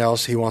there's nothing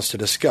else he wants to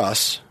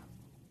discuss.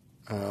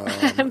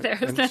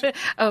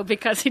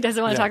 Because he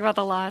doesn't want to talk about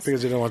the loss.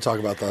 Because he doesn't want to talk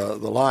about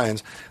the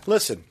Lions.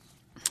 Listen,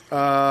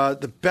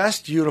 the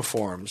best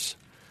uniforms.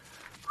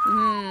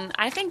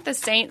 I think the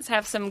Saints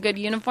have some good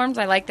uniforms.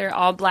 I like their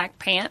all black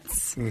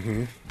pants.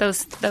 Mm-hmm.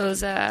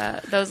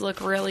 Those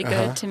look really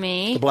good to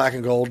me. The black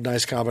and gold,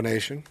 nice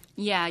combination.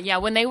 Yeah.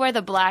 When they wear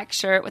the black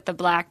shirt with the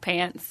black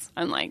pants,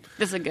 I'm like,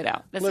 this is a good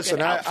outfit. Listen,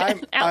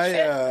 obviously,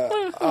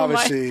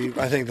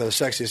 I think the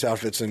sexiest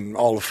outfits in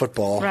all of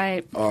football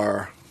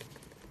are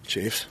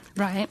Chiefs.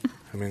 Right.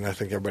 I mean, I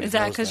think everybody. Is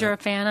that because you're a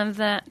fan of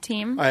that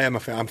team? I am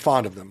a fan. I'm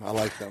fond of them. I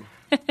like them.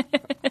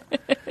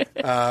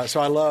 So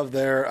I love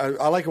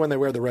I like it when they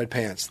wear the red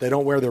pants. They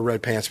don't wear their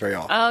red pants very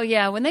often. Oh,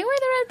 yeah. When they wear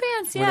the red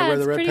pants, when they wear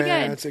the red pretty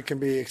pants, good. It can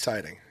be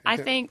exciting. I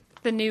think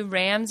the new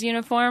Rams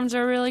uniforms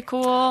are really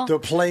cool. The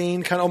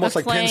plain, kind of almost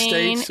like Penn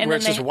State's, where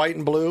it's just white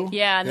and blue.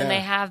 Yeah, and then they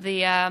have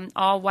the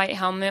all-white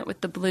helmet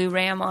with the blue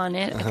ram on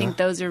it. I think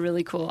those are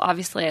really cool.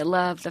 Obviously, I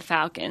love the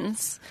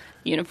Falcons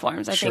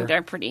uniforms. I think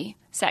they're pretty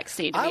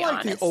sexy, to be honest.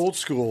 I like the old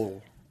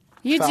school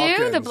You Falcons.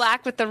 do? The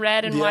black with the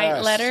red and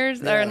white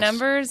letters or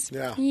numbers?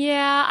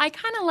 Yeah. I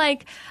kind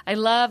of I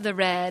love the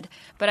red,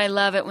 but I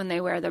love it when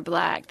they wear the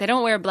black. They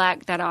don't wear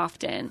black that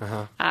often,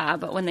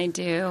 but when they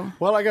do.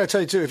 Well, I got to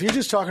tell you, too, if you're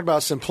just talking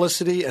about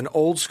simplicity and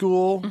old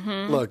school,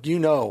 look,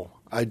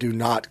 I do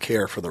not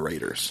care for the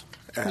Raiders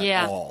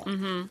at all.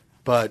 Mm-hmm.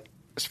 But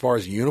as far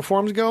as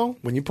uniforms go,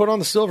 when you put on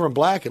the silver and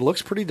black, it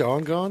looks pretty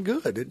doggone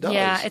good. It does.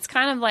 Yeah, it's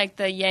kind of like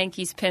the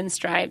Yankees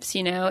pinstripes,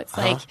 It's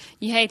like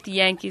you hate the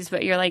Yankees,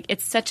 but you're like,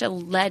 it's such a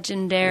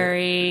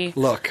legendary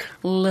look.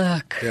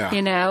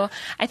 Yeah.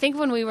 I think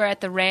when we were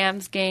at the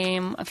Rams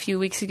game a few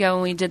weeks ago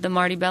when we did the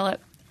Marty Bennett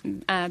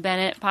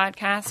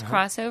podcast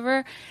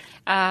crossover,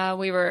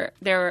 we were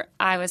there.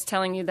 I was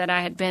telling you that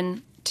I had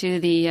been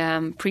to the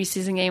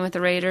preseason game with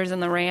the Raiders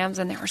and the Rams,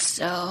 and there were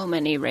so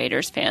many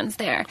Raiders fans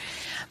there.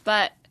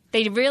 But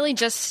they really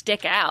just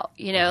stick out,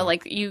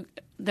 the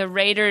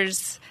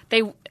Raiders.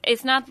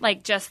 It's not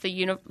like just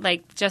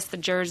just the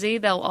jersey.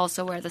 They'll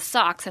also wear the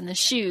socks and the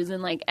shoes,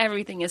 and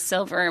everything is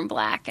silver and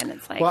black. And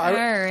it's all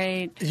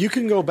right. You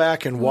can go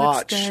back and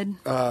watch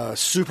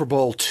Super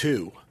Bowl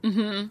II.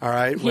 Mm-hmm. All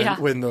right,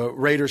 when the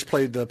Raiders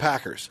played the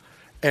Packers,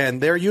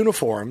 and their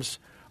uniforms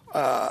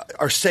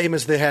are same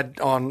as they had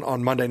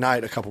on Monday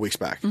night a couple weeks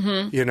back.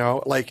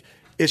 Mm-hmm.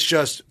 It's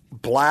just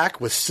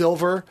black with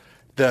silver.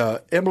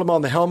 The emblem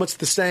on the helmet's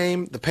the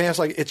same. The pants,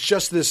 it's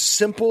just this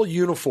simple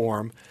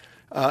uniform.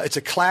 It's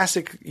a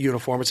classic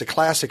uniform. It's a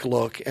classic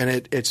look, and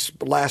it's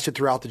lasted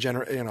throughout the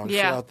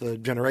throughout the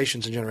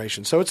generations and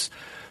generations. So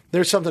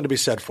there's something to be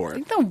said for it. I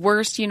think the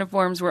worst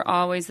uniforms were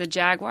always the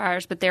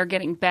Jaguars, but they're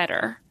getting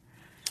better.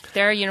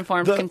 Their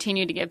uniforms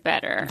continue to get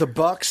better. The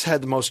Bucks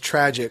had the most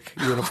tragic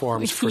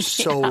uniforms for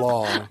so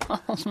long.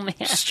 Oh man,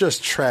 it's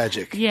just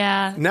tragic.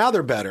 Yeah. Now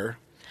they're better.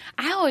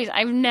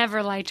 I've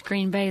never liked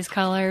Green Bay's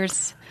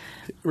colors.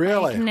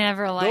 Really? I've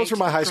never liked. Those are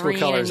my high school green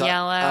colors. And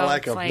yellow. I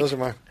like them. Those are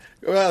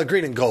my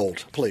green and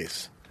gold,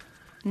 please.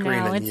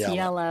 Green no, and it's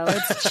yellow.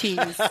 It's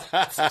cheese.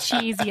 It's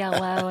cheese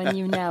yellow, and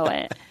you know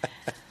it.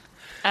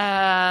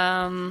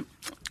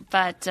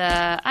 But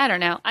I don't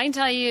know. I can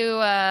tell you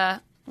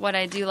what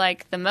I do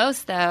like the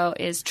most, though,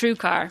 is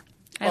TrueCar.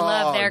 I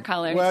love their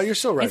colors. Well, you're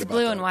so right It's about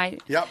blue that. and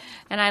white. Yep.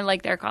 And I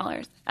like their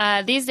colors.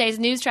 These days,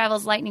 news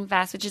travels lightning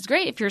fast, which is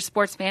great if you're a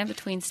sports fan.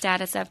 Between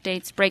status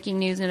updates, breaking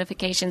news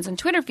notifications, and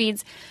Twitter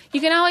feeds,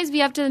 you can always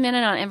be up to the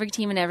minute on every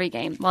team and every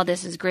game. While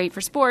this is great for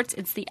sports,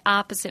 it's the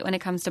opposite when it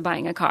comes to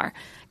buying a car.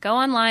 Go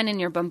online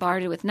and you're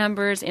bombarded with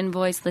numbers,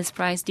 invoice, list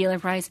price, dealer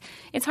price.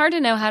 It's hard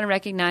to know how to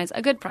recognize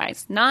a good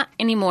price. Not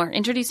anymore.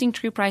 Introducing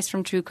True Price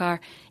from TrueCar.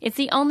 It's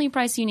the only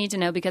price you need to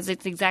know because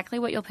it's exactly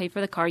what you'll pay for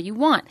the car you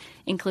want,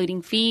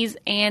 including fees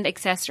and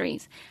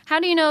accessories. How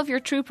do you know if your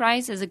True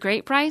Price is a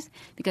great price?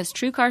 Because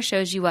TrueCar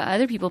shows you what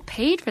other people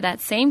paid for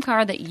that same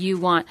car that you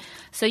want.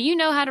 So you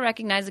know how to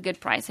recognize a good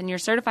price, and your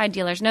certified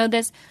dealers know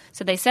this,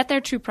 so they set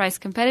their true price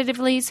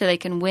competitively so they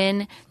can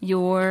win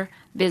your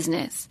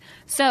business.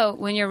 So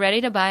when you're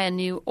ready to buy a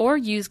new or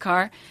used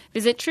car,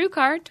 visit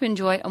TrueCar to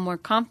enjoy a more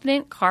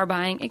confident car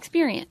buying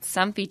experience.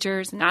 Some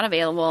features not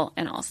available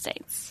in all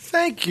states.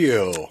 Thank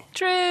you.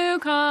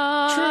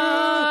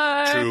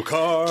 TrueCar. True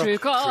car. TrueCar. True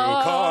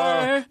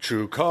car.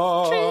 True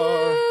car.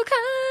 TrueCar.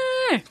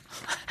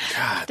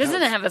 God,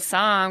 Doesn't have a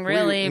song,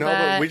 really,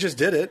 but we just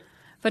did it.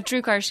 But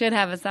TrueCar should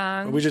have a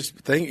song. We just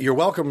you're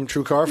welcome,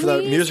 True Car, for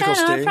that musical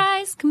set our sting.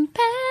 price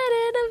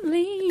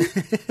competitively.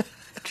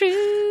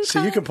 TrueCar.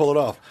 See, you can pull it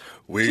off.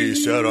 We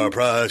set our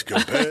price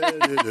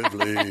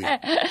competitively.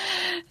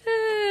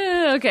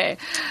 Okay.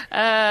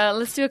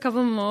 Let's do a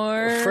couple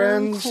more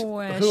Friends,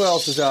 questions. who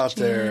else is out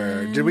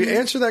there? Did we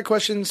answer that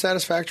question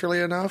satisfactorily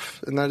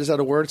enough? And is that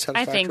a word, I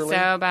satisfactorily?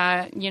 think so,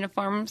 about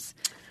uniforms.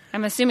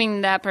 I'm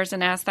assuming that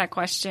person asked that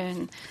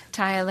question,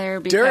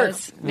 Tyler, Derek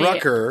because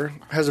Rucker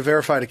has a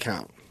verified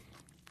account.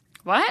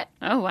 What?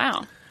 Oh,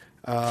 wow.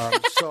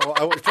 First of all,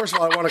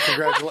 I want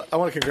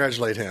to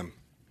congratulate him,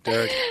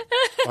 Derek,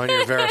 on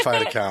your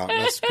verified account.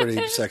 That's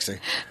pretty sexy.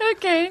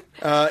 Okay.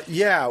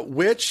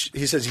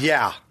 He says,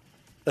 yeah.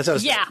 That's how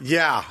it's Yeah.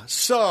 Yeah.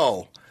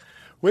 So,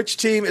 which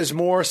team is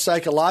more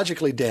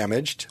psychologically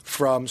damaged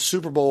from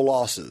Super Bowl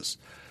losses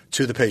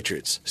to the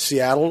Patriots,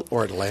 Seattle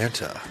or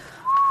Atlanta?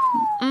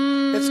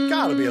 It's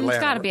got to be Atlanta.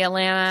 It's got to be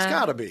Atlanta. It's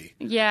got to be.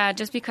 Yeah,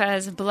 just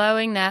because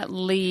blowing that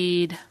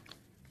lead,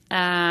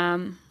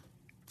 I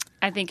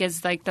think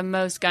is like the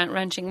most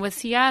gut-wrenching. With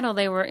Seattle,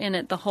 they were in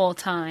it the whole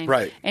time.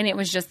 Right. And it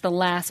was just the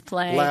last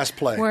play.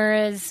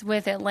 Whereas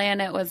with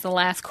Atlanta, it was the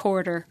last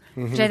quarter,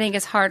 which I think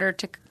is harder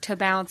to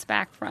bounce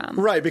back from.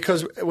 Right,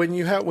 because when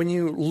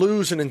you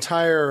lose an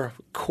entire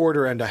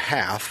quarter and a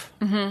half,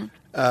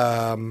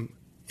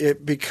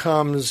 it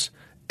becomes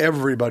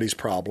everybody's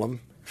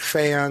problem.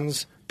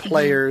 Fans,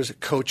 players,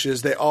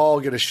 coaches, they all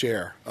get a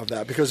share of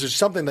that because there's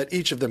something that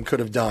each of them could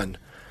have done.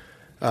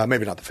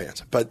 Maybe not the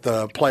fans, but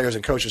the players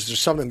and coaches. There's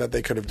something that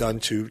they could have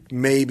done to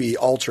maybe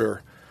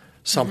alter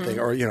something,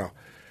 or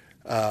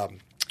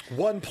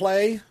one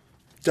play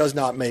does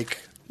not make.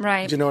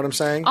 Right. Do you know what I'm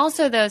saying?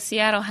 Also, though,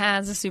 Seattle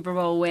has a Super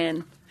Bowl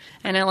win,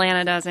 and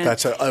Atlanta doesn't.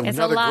 That's it's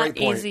another a lot great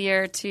point.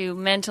 easier to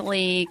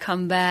mentally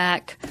come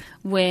back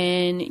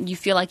when you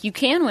feel like you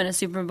can win a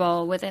Super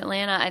Bowl. With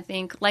Atlanta, I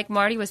think, like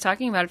Marty was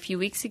talking about a few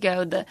weeks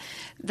ago,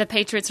 the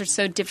Patriots are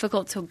so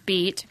difficult to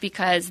beat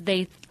because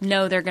they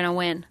know they're going to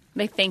win.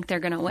 They think they're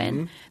going to win.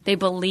 Mm-hmm. They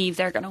believe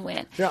they're going to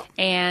win. Yeah.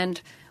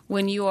 And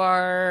when you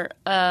are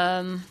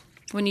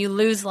when you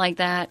lose like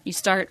that, you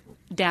start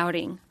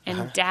doubting,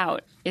 and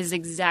doubt is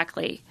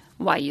exactly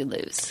why you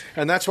lose.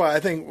 And that's why I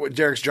think what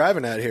Derek's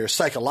driving at here,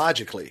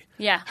 psychologically.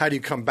 Yeah. How do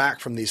you come back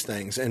from these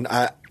things? And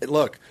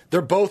look,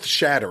 they're both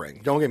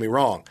shattering. Don't get me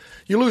wrong.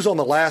 You lose on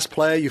the last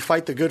play, you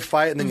fight the good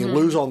fight, and then you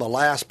lose on the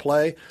last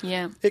play.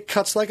 Yeah. It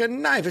cuts like a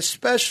knife,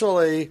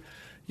 especially,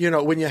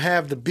 when you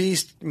have the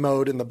beast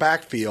mode in the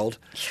backfield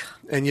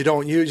and you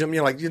don't use them.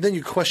 Then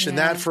you question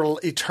that for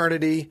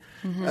eternity.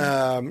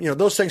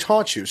 Those things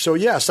haunt you. So,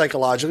 yeah,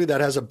 psychologically,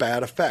 that has a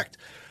bad effect.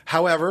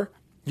 However,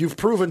 you've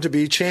proven to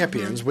be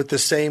champions with the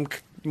same,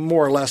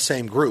 more or less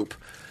same group.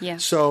 Yeah.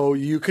 So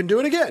you can do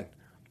it again.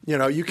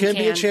 You can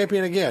be a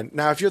champion again.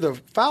 Now, if you're the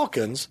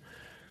Falcons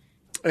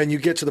and you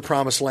get to the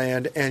promised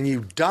land and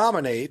you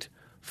dominate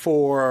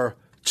for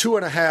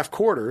 2.5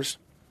 quarters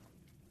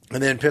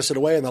and then piss it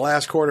away in the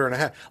last quarter and a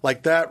half,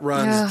 like that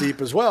runs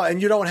deep as well.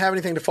 And you don't have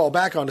anything to fall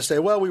back on to say,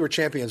 well, we were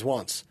champions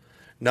once.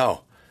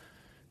 No,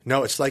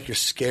 it's like you're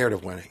scared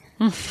of winning.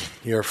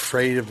 You're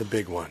afraid of the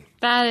big one.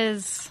 That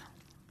is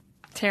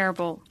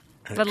terrible.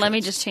 But let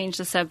me just change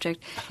the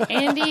subject.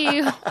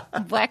 Andy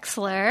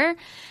Wexler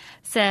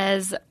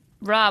says,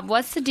 Rob,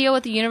 what's the deal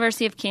with the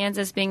University of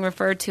Kansas being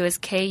referred to as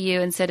KU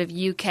instead of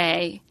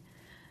UK?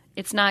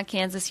 It's not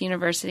Kansas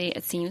University.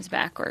 It seems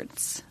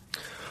backwards.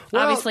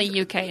 Well,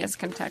 obviously, UK is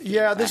Kentucky.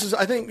 Yeah, this is,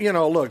 I think,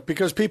 look,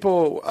 because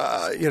people,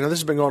 this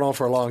has been going on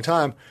for a long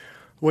time.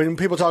 When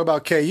people talk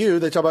about KU,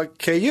 they talk about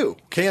KU,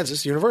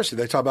 Kansas University.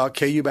 They talk about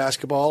KU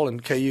basketball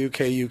and KU.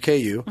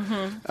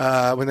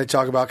 Mm-hmm. When they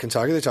talk about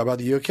Kentucky, they talk about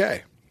the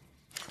UK.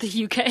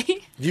 The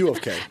UK? U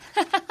of K.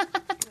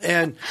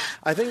 And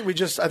I think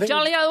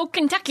Jolly old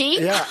Kentucky.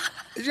 Yeah.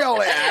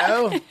 Jolly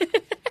old.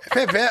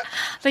 Pip, pip.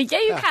 The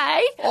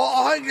UK.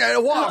 Oh, I get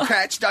a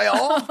Wildcats day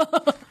off.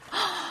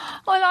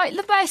 I like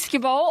the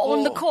basketball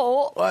on the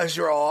court. That's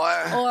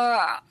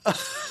right.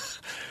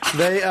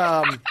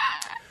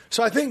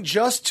 So I think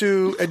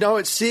I know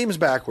it seems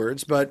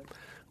backwards, but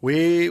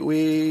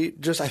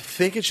I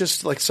think it's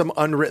just like some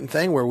unwritten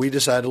thing where we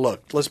decided,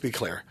 look, let's be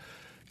clear.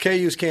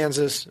 KU's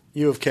Kansas,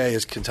 U of K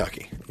is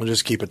Kentucky. We'll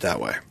just keep it that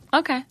way.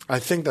 Okay. I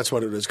think that's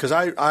what it is. Because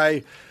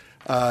I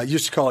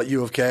used to call it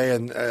U of K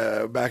and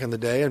back in the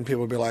day, and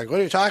people would be like, what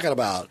are you talking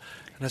about?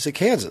 And I say,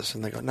 Kansas.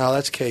 And they go, no,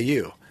 that's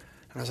KU.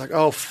 And I was like,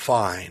 oh,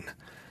 fine.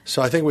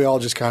 So I think we all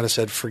just kind of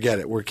said, forget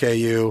it. We're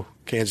KU,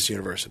 Kansas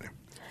University.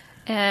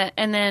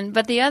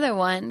 But the other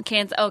one,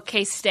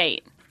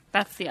 K-State.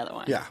 That's the other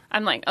one. Yeah.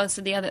 I'm like,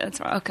 so the other, that's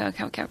right. Okay.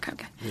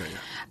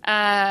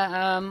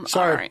 Yeah.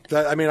 Sorry.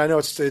 Right. I mean, I know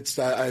it's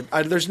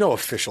there's no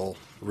official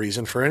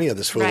reason for any of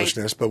this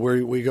foolishness, but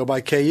we go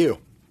by KU.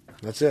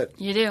 That's it.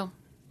 You do.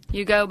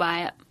 You go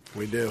by it.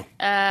 We do. All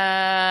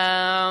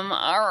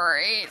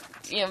right.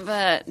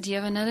 Yeah, do you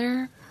have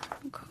another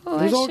question?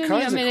 There's all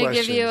kinds of you want me to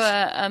give you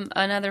questions.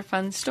 another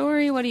fun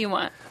story? What do you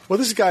want? Well,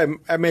 this guy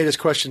made his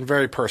question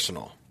very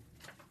personal.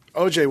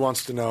 OJ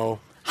wants to know,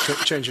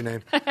 change your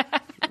name,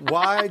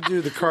 why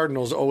do the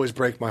Cardinals always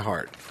break my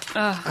heart?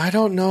 I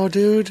don't know,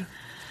 dude.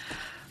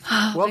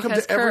 Welcome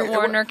because to every Kurt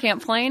Warner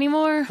can't play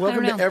anymore?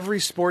 Welcome to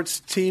every sports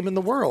team in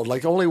the world.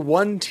 Like only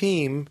one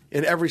team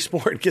in every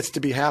sport gets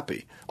to be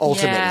happy,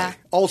 ultimately. Yeah.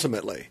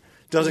 Ultimately.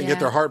 Doesn't get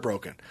their heart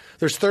broken.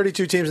 There's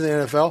 32 teams in the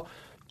NFL.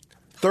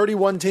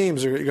 31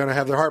 teams are going to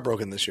have their heart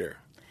broken this year.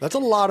 That's a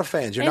lot of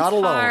fans. You're not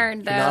alone. Hard,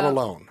 You're not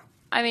alone.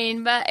 I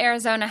mean, but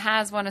Arizona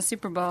has won a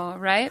Super Bowl,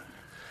 right?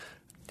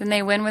 Didn't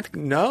they win with?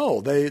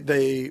 No,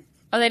 they.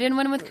 Oh, they didn't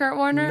win with Kurt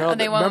Warner. No,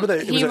 they won.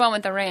 He won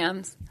with the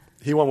Rams.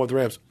 He won with the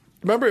Rams.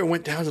 Remember, it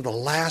went down to the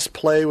last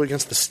play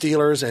against the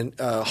Steelers, and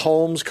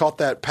Holmes caught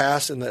that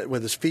pass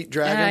with his feet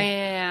dragging. Oh,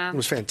 yeah. It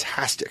was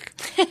fantastic.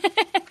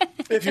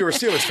 If you were a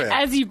Steelers fan,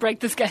 as you break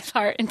this guy's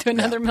heart into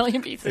another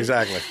million pieces,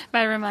 exactly,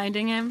 by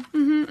reminding him.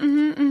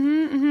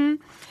 Who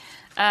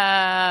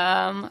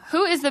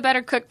is the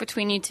better cook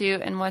between you two,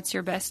 and what's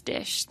your best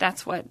dish?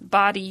 That's what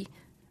Body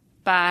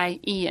by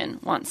Ian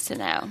wants to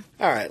know.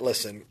 All right,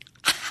 listen.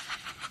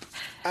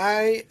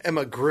 I am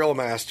a grill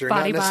master,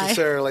 not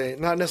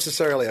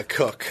necessarily a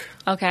cook.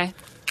 Okay.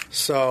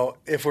 So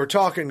if we're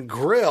talking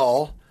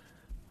grill,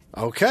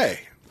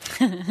 okay.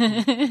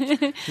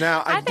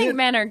 Now I think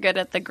men are good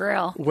at the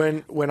grill.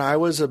 When I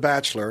was a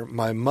bachelor,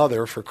 my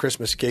mother for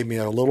Christmas gave me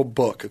a little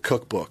book, a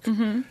cookbook,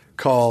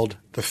 called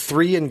The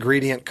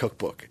 3-Ingredient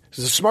Cookbook. It's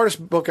the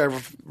smartest book I've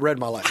ever read in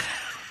my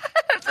life.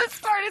 The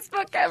smartest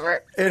book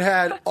ever. It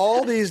had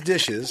all these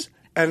dishes,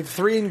 and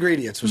 3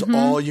 ingredients was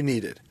all you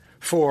needed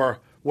for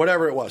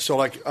whatever it was. So,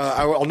 like,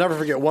 I'll never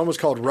forget, one was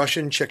called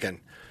Russian chicken.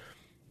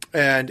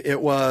 And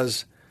it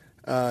was,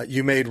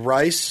 you made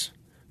rice.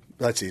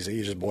 That's easy.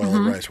 You just boil the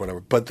rice,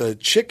 whatever. But the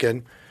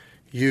chicken,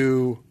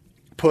 you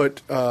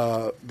put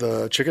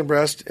the chicken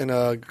breast in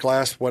a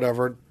glass,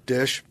 whatever,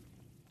 dish.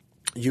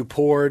 You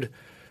poured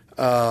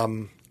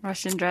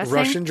Russian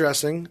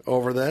dressing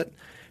over that.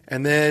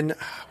 And then,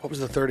 what was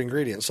the third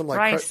ingredient? Something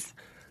like rice.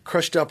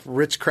 Crushed up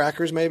Ritz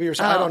crackers, maybe, or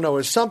something. I don't know. It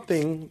was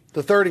something.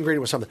 The third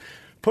ingredient was something.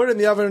 Put it in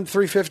the oven,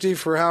 350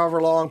 for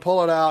however long.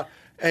 Pull it out,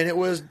 and it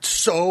was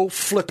so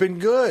flipping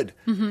good.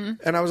 And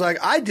I was like,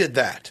 I did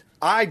that.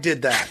 I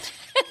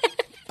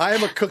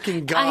am a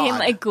cooking god. I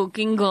am a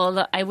cooking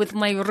god with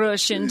my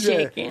Russian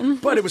chicken.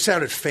 But it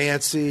sounded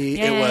fancy.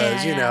 It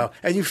was,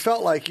 and you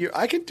felt like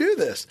I could do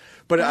this.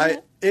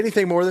 But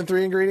anything more than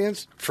 3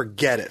 ingredients,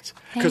 forget it.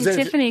 Hey,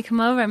 Tiffany, come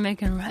over. I'm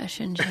making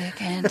Russian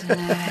chicken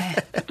tonight.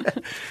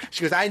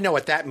 She goes, I know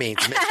what that means,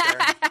 mister.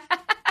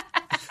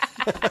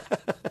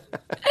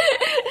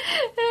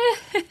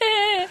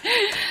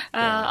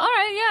 All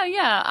right,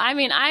 yeah. I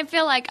mean, I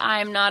feel like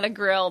I'm not a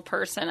grill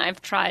person.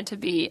 I've tried to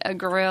be a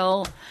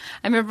grill.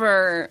 I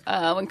remember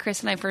when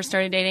Chris and I first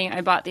started dating,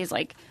 I bought these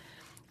like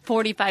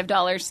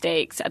 $45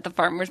 steaks at the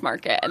farmer's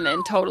market and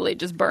then totally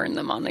just burned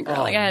them on the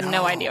grill. I had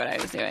no idea what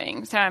I was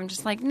doing. So I'm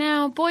just like,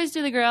 no, boys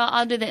do the grill.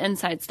 I'll do the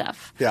inside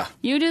stuff. Yeah.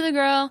 You do the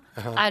grill.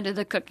 I do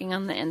the cooking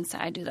on the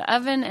inside. I do the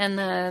oven and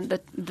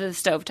the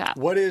stovetop.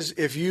 What is,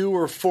 if you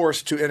were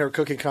forced to enter a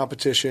cooking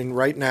competition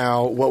right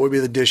now, what would be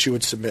the dish you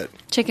would submit?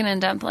 Chicken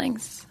and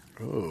dumplings.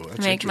 Ooh, that's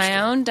I make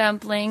my own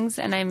dumplings,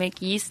 and I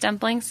make yeast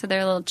dumplings, so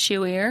they're a little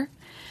chewier.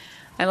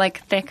 I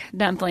like thick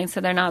dumplings,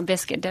 so they're not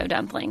biscuit dough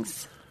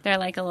dumplings. They're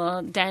like a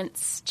little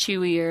dense,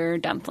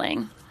 chewier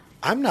dumpling.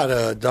 I'm not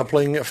a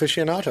dumpling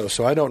aficionado,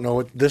 so I don't know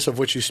of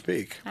which you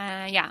speak.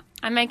 Yeah,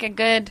 I make a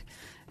good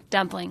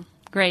dumpling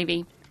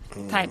gravy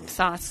type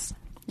sauce.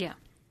 Yeah.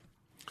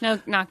 No,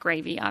 not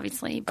gravy,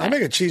 obviously. But I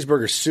make a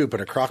cheeseburger soup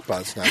in a crock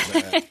pot. It's not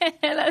bad.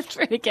 That's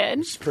pretty good.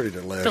 It's pretty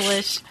delicious.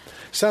 Delish.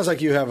 Sounds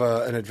like you have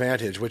an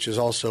advantage, which is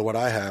also what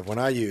I have when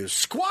I use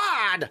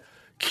Squad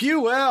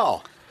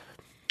QL.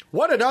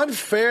 What an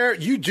unfair...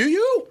 Do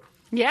you?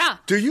 Yeah.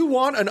 Do you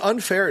want an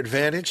unfair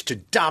advantage to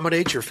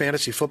dominate your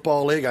fantasy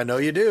football league? I know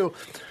you do.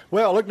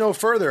 Well, look no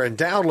further and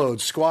download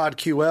Squad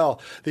QL,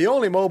 the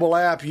only mobile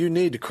app you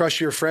need to crush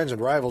your friends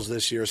and rivals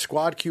this year.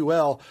 Squad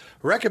QL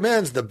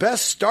recommends the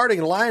best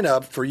starting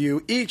lineup for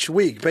you each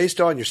week based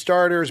on your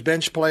starters,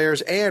 bench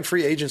players, and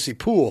free agency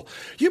pool.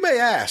 You may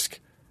ask,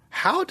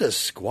 how does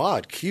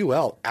Squad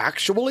QL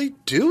actually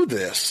do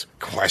this? ?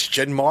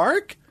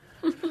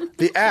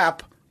 The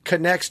app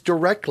connects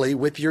directly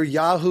with your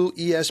Yahoo,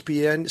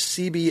 ESPN,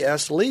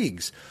 CBS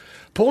leagues,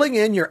 pulling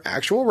in your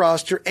actual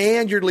roster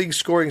and your league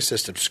scoring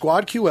system.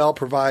 Squad QL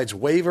provides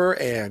waiver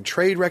and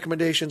trade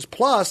recommendations,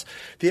 plus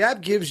the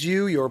app gives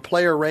you your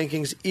player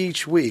rankings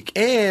each week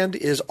and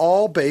is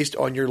all based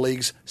on your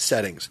league's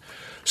settings.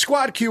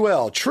 Squad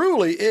QL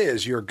truly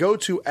is your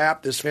go-to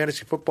app this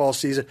fantasy football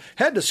season.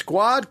 Head to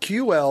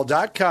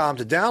squadql.com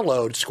to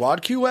download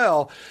Squad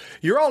QL,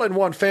 your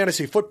all-in-one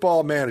fantasy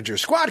football manager.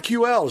 Squad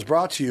QL is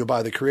brought to you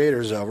by the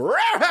creators of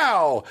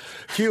Wow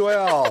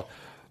QL,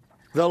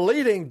 the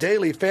leading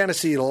daily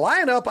fantasy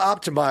lineup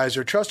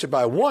optimizer trusted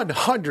by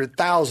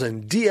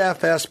 100,000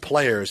 DFS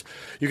players.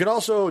 You can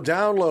also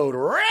download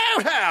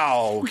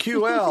Wow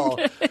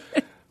QL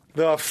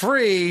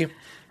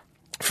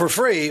for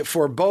free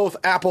for both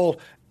Apple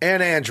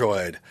and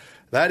Android.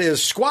 That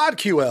is Squad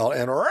QL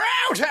and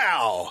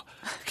Routhow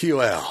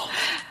QL.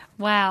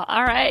 Wow.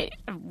 All right.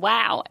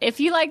 Wow. If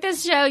you like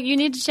this show, you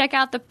need to check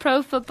out the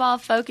Pro Football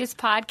Focus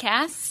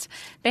podcast.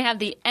 They have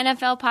the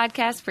NFL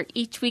podcast for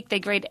each week. They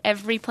grade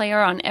every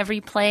player on every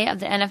play of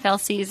the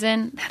NFL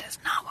season. That is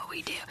not what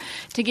we do.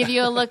 To give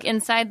you a look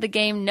inside the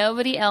game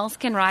nobody else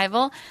can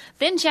rival.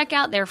 Then check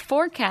out their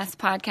Forecast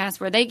podcast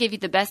where they give you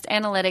the best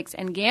analytics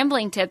and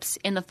gambling tips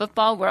in the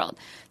football world.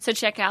 So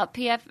check out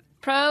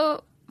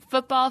Pro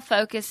Football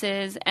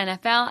Focus's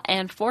NFL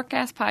and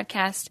Forecast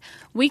podcast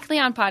weekly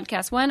on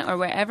Podcast One or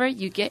wherever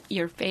you get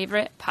your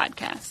favorite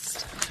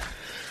podcast.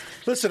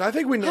 Listen, I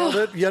think we nailed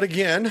it yet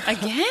again.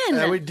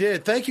 Again? We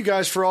did. Thank you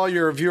guys for all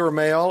your viewer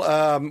mail.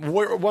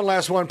 One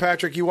last one,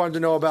 Patrick. You wanted to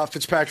know about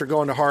Fitzpatrick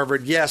going to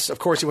Harvard. Yes, of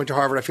course he went to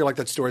Harvard. I feel like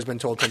that story's been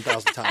told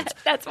 10,000 times.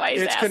 That's why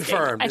he's asking.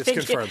 Confirmed. It's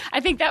confirmed.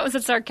 I think that was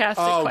a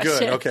sarcastic question. Oh,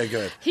 good. Okay,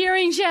 good.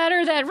 Hearing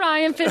chatter that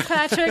Ryan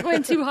Fitzpatrick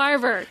went to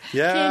Harvard.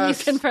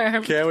 Yes. Can you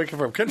confirm? Can we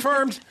confirm?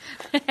 Confirmed.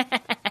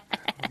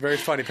 Very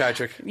funny,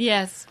 Patrick.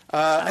 Yes.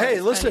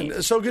 Hey, listen,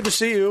 funny. So good to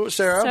see you,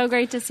 Sarah. So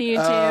great to see you,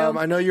 too.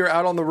 I know you're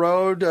out on the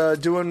road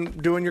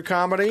doing your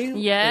comedy.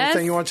 Yes.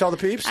 Anything you want to tell the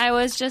peeps? I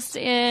was just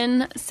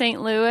in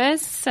St.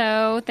 Louis,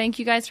 so thank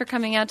you guys for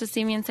coming out to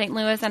see me in St.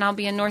 Louis, and I'll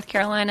be in North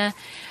Carolina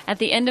at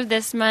the end of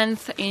this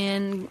month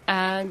in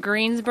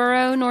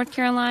Greensboro, North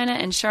Carolina,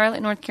 and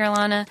Charlotte, North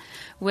Carolina,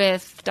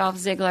 with Dolph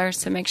Ziggler,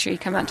 so make sure you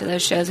come out to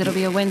those shows. It'll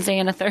be a Wednesday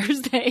and a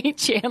Thursday,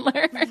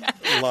 Chandler.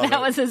 That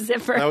was a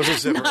zipper. That was a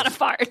zipper. Not a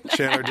fart.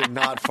 Chandler did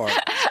not fart.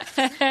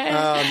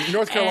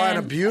 North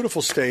Carolina,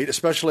 beautiful state,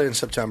 especially in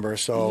September.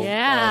 So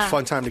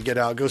fun time to get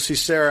out. Go see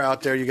Sarah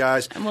out there, you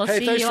guys. And we'll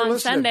see you on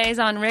Sundays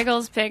on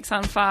Wriggles Picks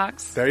on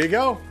Fox. There you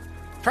go.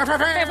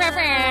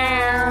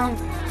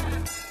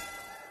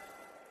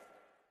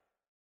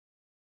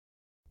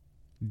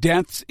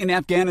 Deaths in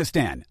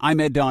Afghanistan. I'm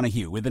Ed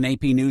Donahue with an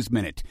AP News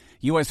Minute.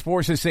 U.S.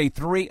 forces say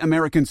 3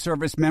 American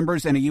service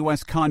members and a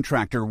U.S.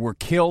 contractor were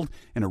killed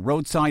in a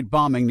roadside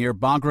bombing near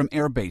Bagram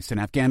Air Base in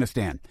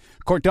Afghanistan.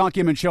 Court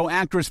documents show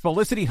actress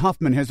Felicity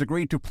Huffman has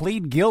agreed to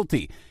plead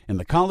guilty in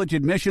the college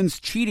admissions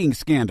cheating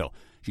scandal.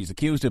 She's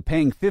accused of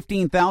paying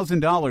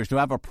 $15,000 to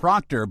have a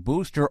proctor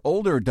boost her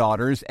older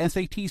daughter's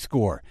SAT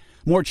score.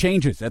 More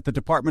changes at the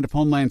Department of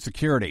Homeland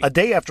Security. A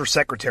day after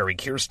Secretary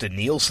Kirstjen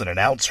Nielsen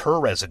announced her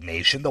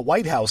resignation, the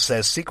White House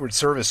says Secret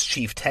Service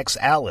Chief Tex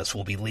Alice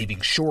will be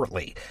leaving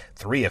shortly.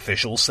 3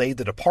 officials say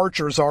the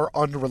departures are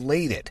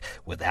unrelated,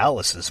 with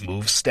Alice's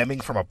move stemming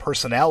from a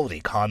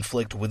personality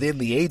conflict within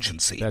the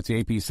agency. That's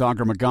AP's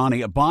Sagar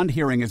Magani. A bond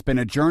hearing has been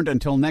adjourned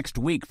until next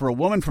week for a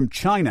woman from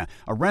China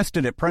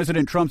arrested at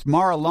President Trump's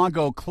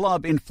Mar-a-Lago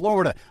club in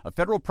Florida. A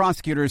federal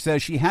prosecutor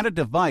says she had a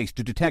device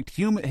to detect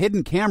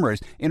hidden cameras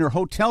in her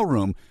hotel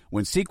room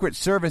when Secret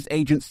Service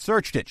agents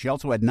searched it. She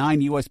also had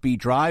 9 USB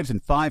drives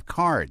and 5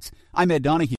 cards. I'm Ed Donahue.